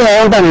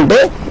ఏమంటానంటే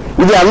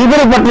ఇది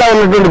అందరి పట్ల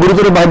ఉన్నటువంటి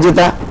గురుతుల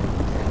బాధ్యత.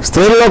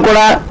 స్త్రీల్లో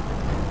కూడా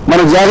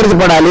మనం జాగ్రత్త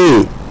పడాలి.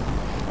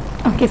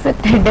 ఓకే సార్,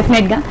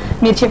 డెఫినెట్ గా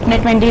మీరు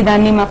చెప్పినటువంటి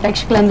దాన్ని మా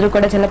ప్రేక్షకులందరూ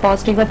కూడా చాలా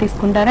పాజిటివ్ గా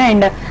తీసుకుంటారు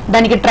అండ్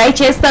దానికి ట్రై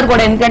చేస్తారు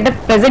కూడా. ఎందుకంటే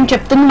ప్రెసెంట్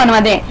చెప్తుంది మనం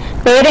అదే,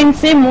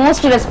 parents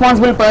most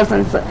responsible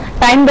persons.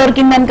 Time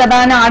దొరికిందని కదా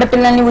అని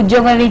ఆడపిల్లల్ని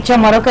ఉద్యోగం రీత్యా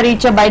మరొక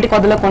రీత్యా బయటకు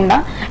వదలకుండా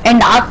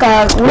అండ్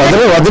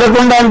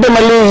వదలకుండా అంటే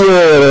మళ్ళీ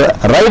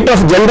రైట్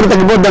ఆఫ్ జెండర్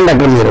తగ్గిపోద్దండి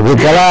అక్కడ.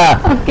 మీరు ఎలా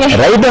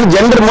right of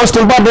gender most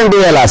important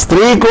ఇవ్వాలి.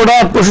 స్త్రీ కూడా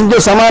పురుషులతో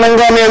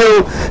సమానంగా నేను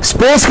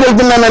స్పేస్కి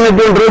వెళ్తున్నాను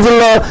అనేటువంటి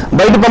రోజుల్లో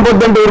బయట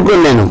పంపొద్దంటే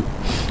ఊరుకోను నేను.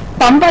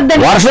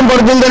 వర్షం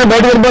పడుతుందని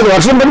బయట వెళ్ళిపోదు,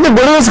 వర్షం పడితే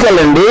గొడవ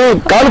వేసుకెళ్ళండి,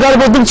 కాలు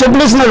కాలిపోతుంది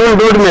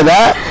చెప్పులేసినటువంటి రోడ్డు మీద,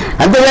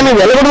 అంతేగాని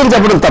వెళ్ళకూడదని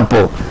చెప్పడం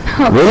తప్పు.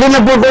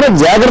 వెళ్ళినప్పుడు కూడా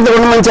జాగ్రత్తగా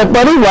ఉండమని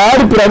చెప్పాలి.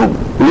 వారి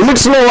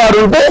లిమిట్స్ లో వారు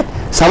ఉంటే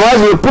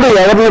సమాజం ఎప్పుడు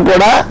ఎవరిని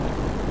కూడా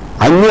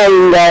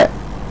అన్యాయంగా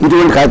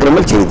ఇటువంటి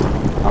కార్యక్రమాలు చేయదు.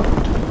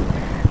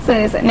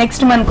 సరే సార్,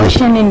 నెక్స్ట్ మన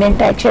క్వశ్చన్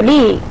ఏంటంటే యాక్చువల్లీ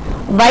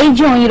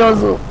వైద్యం ఈ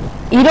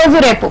రోజు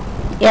రేపు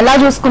ఎలా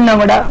చూసుకున్నా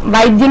కూడా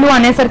వైద్యులు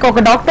అనేసరికి ఒక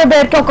డాక్టర్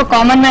దగ్గరికి ఒక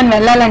కామన్ మ్యాన్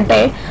వెళ్ళాలంటే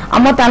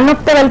అమ్మో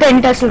తలనొప్పితో వెళ్తే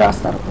ఎన్ని టెస్టులు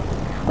రాస్తారు,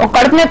 ఒక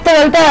కడుపు నొప్పితో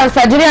వెళ్తే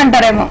సర్జరీ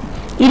అంటారేమో,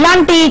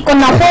 ఇలాంటి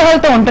కొన్ని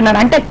అపోహలతో ఉంటున్నారు.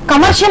 అంటే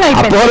కమర్షియల్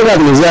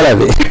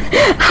అయిపోయింది,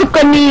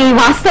 కొన్ని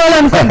వాస్తవాలు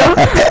అనుకుంటాం,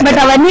 బట్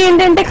అవన్నీ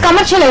ఏంటంటే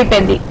కమర్షియల్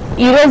అయిపోయింది.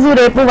 ఈ రోజు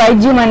రేపు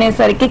వైద్యం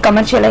అనేసరికి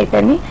కమర్షియల్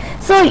అయిపోయింది.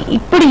 సో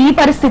ఇప్పుడు ఈ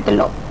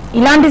పరిస్థితుల్లో,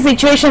 ఇలాంటి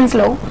సిచ్యువేషన్స్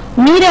లో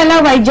మీరు ఎలా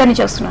వైద్యాన్ని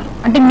చేస్తున్నారు?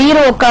 అంటే మీరు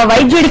ఒక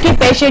వైద్యుడికి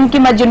పేషెంట్ కి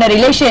మధ్య ఉన్న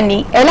రిలేషన్ ని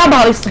ఎలా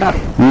భావిస్తున్నారు?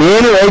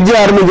 నేను వైద్యం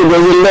ఆరంభించిన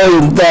రోజుల్లో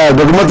ఇంత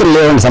దుర్మతులు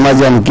లేవండి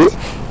సమాజానికి.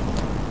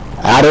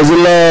 ఆ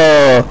రోజుల్లో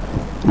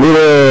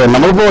మీరు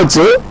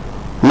నమ్మకపోవచ్చు,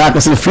 నాకు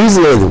అసలు ఫీజు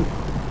లేదు.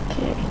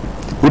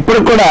 ఇప్పుడు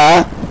కూడా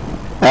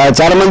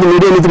చాలా మంది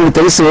మీడియా మిత్రులకు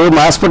తెలుసు,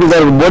 మా హాస్పిటల్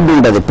దగ్గర బోర్డు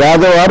ఉంటుంది,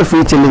 పేదవారు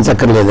ఫీజు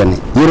చెల్లించక్కర్లేదని.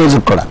 ఈ రోజు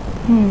కూడా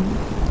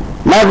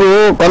నాకు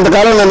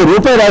కొంతకాలం నన్ను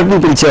రూపాయి డాక్టర్ని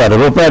పిలిచేవారు,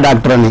 రూపాయి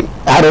డాక్టర్ అని.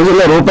 ఆ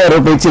రోజుల్లో రూపాయి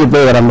ఇచ్చి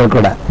వెళ్ళిపోయేవారు అందరూ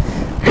కూడా.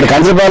 ఇప్పుడు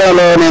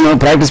కంచపాలెంలో నేను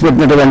ప్రాక్టీస్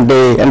పెట్టినటువంటి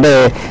అంటే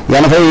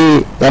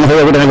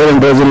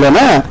 81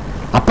 రోజుల్లోనే,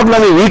 అప్పట్లో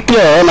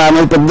వీక్లో నా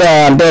మీద పెద్ద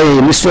అంటే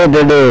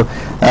ఇలిస్ట్రేటెడ్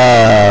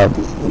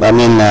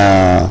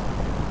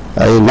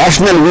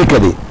నేషనల్ వీక్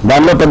అది,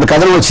 దానిలో పెద్ద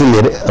కథనం వచ్చింది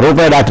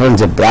రూపాయి డాక్టర్ అని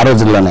చెప్పి ఆ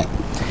రోజుల్లోనే.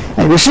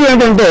 విషయం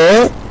ఏంటంటే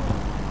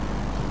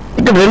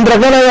ఇక్కడ 2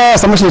 రకాల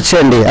సమస్యలు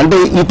వచ్చాయండి. అంటే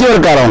ఇటీవల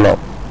కాలంలో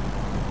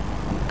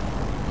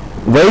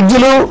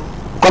వైద్యులు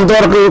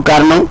కొంతవరకు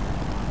కారణం,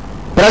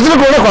 ప్రజలు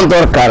కూడా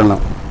కొంతవరకు కారణం.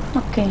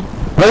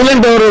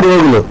 ప్రజలంటే ఎవరు?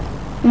 రోగులు.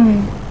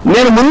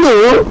 నేను ముందు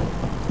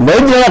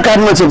వైద్యుల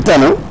కారణం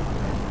చెప్తాను,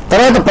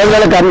 తర్వాత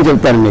ప్రజల కారణం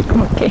చెప్తాను మీకు.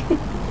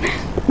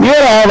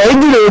 ఇవాళ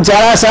వైద్యులు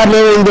చాలాసార్లు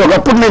ఏమైంది,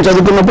 ఒకప్పుడు నేను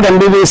చదువుకున్నప్పుడు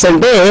MBBS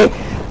అంటే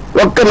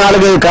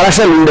 4-5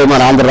 కళాశాలలు ఉండేవి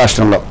మన ఆంధ్ర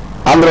రాష్ట్రంలో.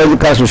 ఆంధ్ర వైద్య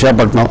కళాశాల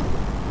విశాఖపట్నం,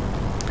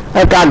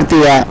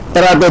 కాకతీయ,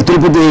 తర్వాత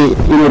తిరుపతి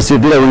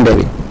యూనివర్సిటీలో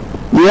ఉండేవి.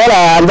 ఇవాళ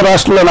ఆంధ్ర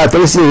రాష్ట్రంలో నాకు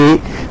తెలిసి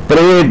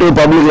ప్రైవేటు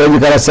పబ్లిక్ వైద్య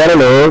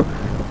కళాశాలలు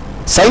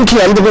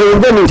సంఖ్య ఎంత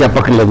పెరిగిందో నేను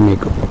చెప్పక్కర్లేదు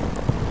మీకు.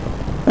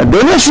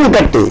 డొనేషన్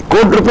కట్టి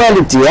 ₹1,00,00,000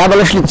 ఇచ్చి 50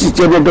 లక్షలు ఇచ్చి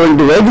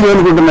ఇచ్చేటటువంటి వైద్యులు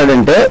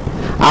ఏమనుకుంటున్నాడంటే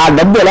ఆ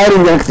డబ్బు ఎలా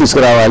వెనక్కి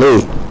తీసుకురావాలి.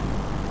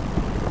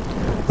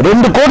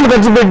 2 కోట్లు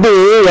ఖర్చు పెట్టి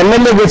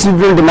ఎమ్మెల్యే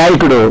గెలిచినటువంటి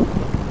నాయకుడు,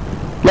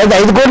 లేదా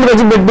 5 కోట్లు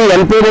ఖర్చు పెట్టి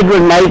ఎంపీ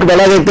అయినటువంటి నాయకుడు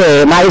ఎలాగైతే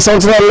నా 5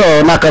 సంవత్సరాల్లో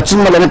నా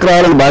ఖర్చును మళ్ళీ వెనక్కి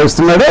రావాలని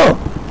భావిస్తున్నాడో,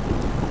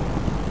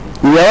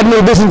 ఎవరిని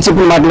ఉద్దేశించి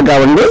చెప్పిన మాటలు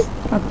కావండి.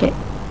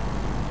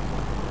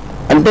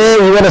 అంటే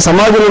ఇవాళ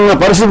సమాజంలో ఉన్న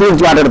పరిస్థితి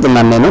గురించి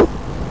మాట్లాడుతున్నాను నేను.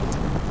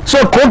 సో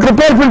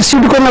 ₹1,00,00,000 పెట్టి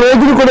సీటు కొన్న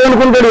వైద్యుడు కూడా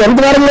అనుకుంటాడు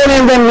ఎంతవరకులో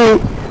నేను దాన్ని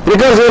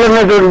రికవర్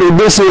చేయాలన్నటువంటి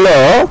ఉద్దేశంలో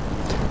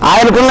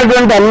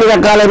ఆయనకున్నటువంటి అన్ని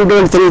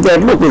రకాలైనటువంటి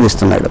తెలివితేటలు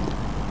ఉపయోగిస్తున్నాడు.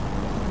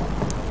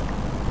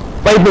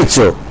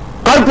 పైపెచ్చు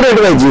కార్పొరేట్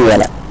వైద్యం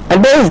ఇవాళ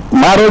అంటే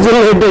మా రోజుల్లో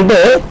ఏంటంటే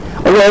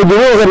ఒక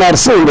వైద్యుడు ఒక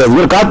నర్సు ఉండేది.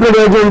 మీరు కార్పొరేట్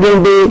వైద్యం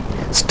ఏంటంటే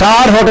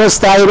స్టార్ హోటల్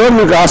స్థాయిలో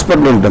మీకు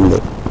హాస్పిటల్ ఉంటుంది.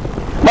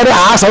 మరి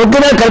ఆ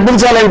సౌకర్యాలు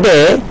కల్పించాలంటే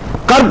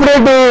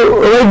కార్పొరేట్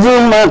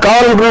వైద్యం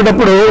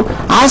కావాలనుకునేటప్పుడు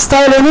ఆ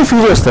స్థాయిలోనే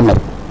ఫీజు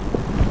వస్తున్నారు.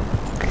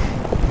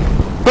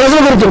 ప్రజల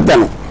గురించి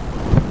చెప్తాను.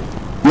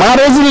 మా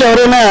రోజుల్లో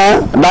ఎవరైనా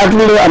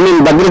డాక్టర్లు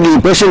దగ్గరికి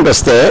పేషెంట్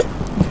వస్తే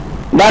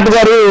డాక్టర్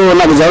గారు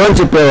నాకు జ్వరం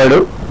చెప్పేవాడు,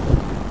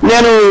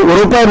 నేను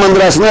 ₹1 మందు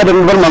రాసినా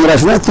 ₹2 మందు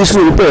రాసినా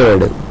తీసుకుని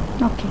వెళ్ళిపోయేవాడు.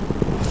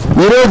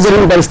 ఈరోజు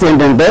జరిగిన పరిస్థితి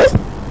ఏంటంటే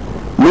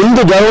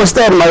ముందు జ్వరం వస్తే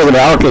ఆయన మా దగ్గర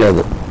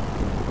రావట్లేదు,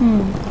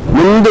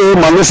 ముందు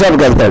మందు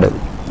షాప్కి వెళ్తాడు.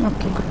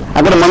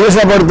 అక్కడ మందు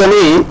షాప్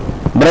పడుతుంది,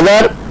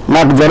 బ్రదర్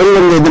నాకు జ్వరం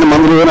ఉంది ఏదైనా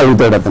మందులు అని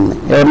అడుగుతాడు అతన్ని.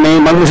 ఎవరిని?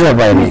 మందు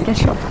షాప్ ఆయన్ని.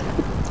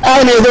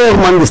 ఆయన ఏదో ఒక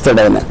మందు ఇస్తాడు.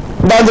 ఆయన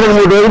దాని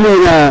 2-3 రోజులు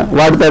ఈయన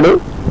వాడతాడు,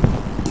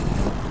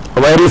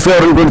 వైరల్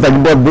ఫీవర్ అనుకుంటే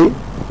తగ్గిపోద్ది,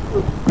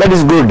 దట్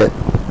ఈస్ గుడ్.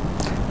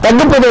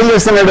 తగ్గిపోతే ఏం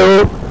చేస్తున్నాడు,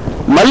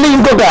 మళ్ళీ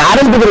ఇంకొక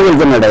ఆర్ఎంపీ దగ్గరికి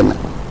వెళ్తున్నాడు ఆయన.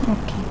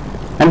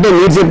 అంటే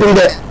మీరు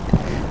చెప్పిందే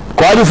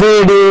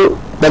క్వాలిఫైడ్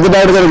పెద్ద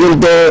డాక్టర్ దగ్గరికి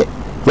వెళ్తే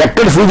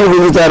ఎక్కడ ఫీజులు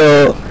పొందుతారో,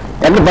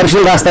 ఎక్కడ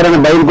పరీక్షలు రాస్తారని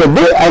భయం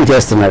కొద్దీ ఆయన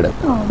చేస్తున్నాడు.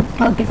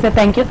 Okay sir,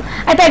 thank you.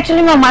 అయితే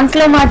యాక్చువల్లీ మా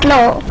మనసులో మాటలో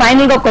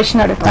ఫైనల్ గా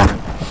క్వశ్చన్ అడుగుతాను.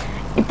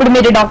 ఇప్పుడు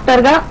మీరు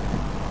డాక్టర్ గా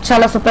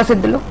చాలా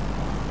సుప్రసిద్ధులు,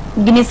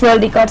 గిన్నిస్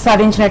వరల్డ్ రికార్డ్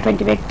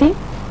సాధించినటువంటి వ్యక్తి,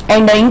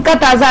 అండ్ ఇంకా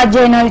తాజా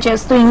అధ్యయనాలు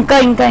చేస్తూ ఇంకా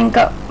ఇంకా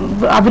ఇంకా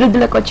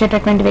అభివృద్ధిలోకి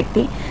వచ్చేటటువంటి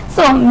వ్యక్తి.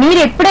 సో మీరు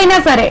ఎప్పుడైనా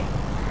సరే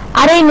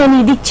అరే నేను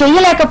ఇది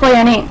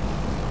చెయ్యలేకపోయానే,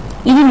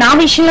 ఇది నా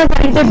విషయంలో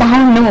జరిగితే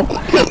బాగుండు,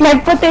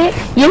 లేకపోతే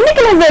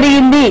ఎన్నికలో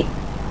జరిగింది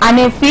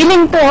అనే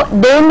ఫీలింగ్ తో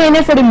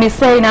దేన్నైనా సరే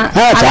మిస్ అయినా?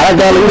 చాలా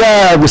కాలంగా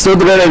miss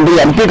అవుతున్నాడండి.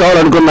 MP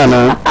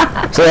కావాలనుకున్నాను,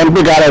 so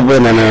MP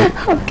కాలేకపోయినాను.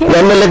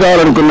 MLA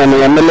కావాలనుకున్నాను,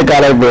 MLA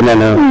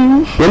కాలేకపోయినాను.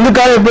 ఎందుకు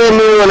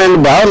కాలేకపోయాను అనే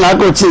భావన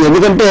నాకు వచ్చింది.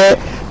 ఎందుకంటే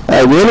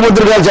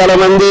వేలుముద్ర గారు చాలా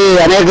మంది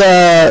అనేక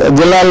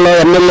జిల్లాల్లో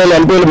ఎమ్మెల్యేలు,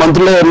 ఎంపీలు,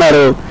 మంత్రులే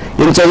ఉన్నారు.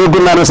 ఇది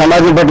చదువుకున్నాను,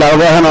 సమాజం పట్ల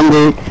అవగాహన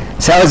ఉంది,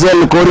 సేవ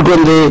చేయాలని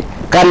కోరుకుంది,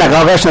 కానీ నాకు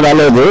అవకాశం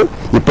రాలేదు.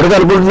 ఇప్పటికీ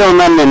అనుకుంటూనే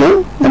ఉన్నాను నేను,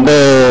 అంటే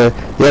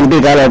ఎంపీ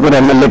కాలేకపోయాను,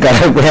 ఎమ్మెల్యే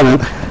కాలేకపోయాను.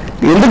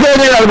 ఎందుకని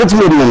నేను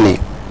అడుగుతున్నాను,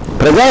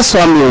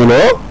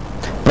 ప్రజాస్వామ్యంలో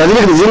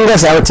ప్రజలకు నిజంగా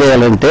సేవ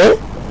చేయాలంటే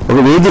ఒక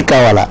వేదిక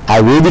కావాలా. ఆ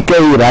వేదిక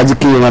ఈ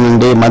రాజకీయం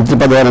అనండి, మంత్రి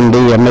పదవి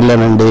అనండి, ఎమ్మెల్యే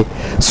అనండి,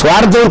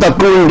 స్వార్థం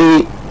తక్కువ ఉండి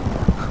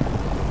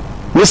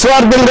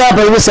నిస్వార్థంగా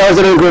ప్రజలు సేవ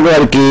చేయడానికి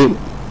వారికి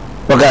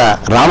ఒక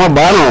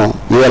రామబాణం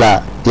ఇవాళ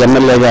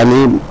ఎమ్మెల్యే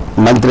కానీ,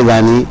 మంత్రి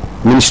కానీ,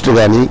 మినిస్టర్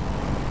కానీ.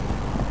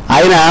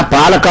 ఆయన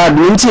పాలకాడు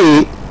నుంచి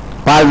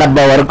పాల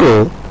డబ్బా వరకు,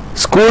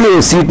 స్కూలు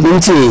సీట్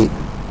నుంచి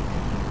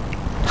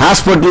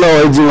హాస్పిటల్లో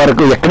వైద్యం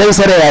వరకు ఎక్కడైనా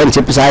సరే ఆయన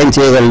చెప్పి సాయం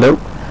చేయగలడు.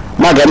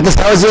 మాకు ఎంత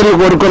సేవ చేయాలని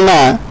కోరుకున్నా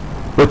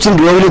వచ్చిన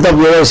రోగులు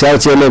తప్ప ఏదో సేవ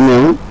చేయలేము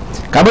మేము.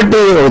 కాబట్టి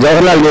ఒక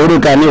జవహర్లాల్ నెహ్రూ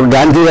కానీ, ఒక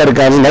గాంధీ గారు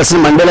కానీ,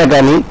 నెల్సన్ మండేలా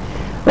కానీ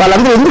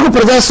వాళ్ళందరూ ఎందుకు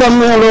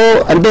ప్రజాస్వామ్యంలో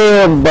అంటే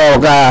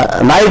ఒక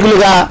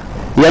నాయకులుగా,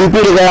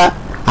 ఎంపీలుగా,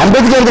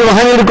 అంబేద్కర్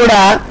మహనీయుడు కూడా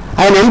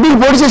ఆయన ఎంపీకి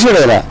పోటీ చేశాడు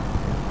కదా.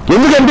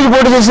 ఎందుకు ఎంపీకి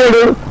పోటీ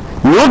చేశాడు?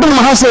 న్యూటన్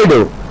మహాశయుడు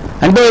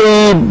అంటే ఈ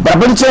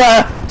ప్రపంచ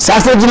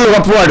శాస్త్రజ్ఞులు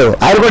గొప్పవాడు,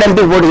 ఆయన కూడా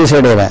ఎంపీకి పోటీ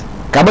చేశాడు కదా.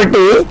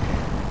 కాబట్టి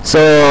సో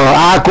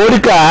ఆ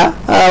కోరిక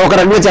ఒక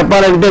రకంగా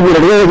చెప్పాలంటే మీరు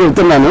అడిగేది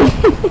చెప్తున్నాను,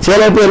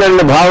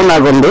 చేయలేకపోయిన భావం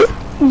నాకు ఉంది.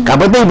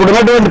 కాకపోతే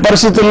ఇప్పుడున్నటువంటి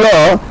పరిస్థితుల్లో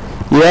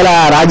ఇవాళ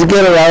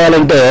రాజకీయాలు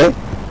రావాలంటే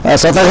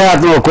స్వతహా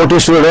అతను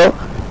కోటీశ్వరుడు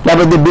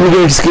లేకపోతే బిల్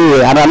గేట్స్కి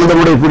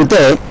అన్నదమ్ముడు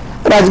పుడితే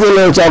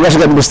రాజకీయాల్లో వచ్చే అవకాశం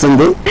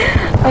కనిపిస్తుంది.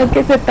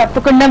 ఓకే సార్,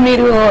 తప్పకుండా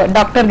మీరు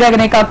డాక్టర్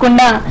గానే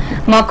కాకుండా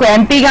మాకు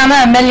ఎంపీగానో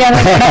ఎమ్మెల్యేగానో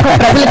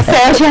ప్రజలకు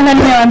సేవ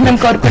చేయాలని మేము అందరం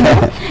కోరుకున్నాం.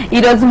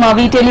 ఈ రోజు మా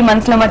వీటెలి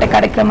మనసులో మాట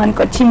కార్యక్రమానికి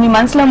వచ్చి మీ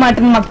మనసులో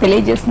మాటను మాకు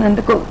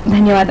తెలియజేసినందుకు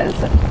ధన్యవాదాలు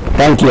సార్.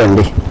 థ్యాంక్ యూ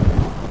అండి.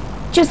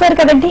 చూసారు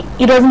కదండి,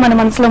 ఈ రోజు మన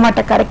మనసులో మాట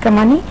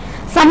కార్యక్రమాన్ని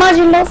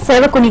సమాజంలో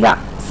సేవకునిగా,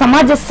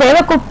 సమాజ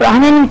సేవకు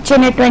ప్రాణాన్ని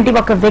ఇచ్చేటువంటి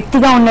ఒక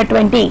వ్యక్తిగా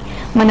ఉన్నటువంటి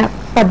మన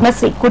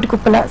పద్మశ్రీ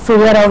కుటికుప్పల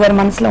సూర్యారావు గారి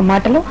మనసులో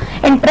మాటలు.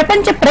 అండ్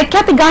ప్రపంచ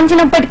ప్రఖ్యాతి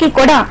గాంచినప్పటికీ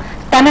కూడా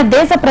తన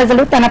దేశ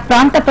ప్రజలు, తన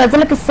ప్రాంత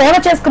ప్రజలకు సేవ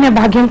చేసుకునే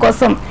భాగ్యం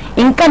కోసం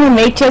ఇంకా నేను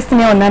వెయిట్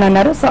చేస్తూనే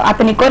ఉన్నానన్నారు. సో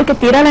అతని కోరిక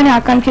తీరాలని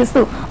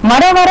ఆకాంక్షిస్తూ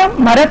మరో వారం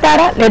మరో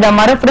తార లేదా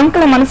మరో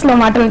ప్రముఖుల మనసులో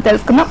మాటలను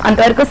తెలుసుకుందాం.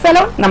 అంతవరకు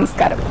సెలవు,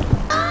 నమస్కారం.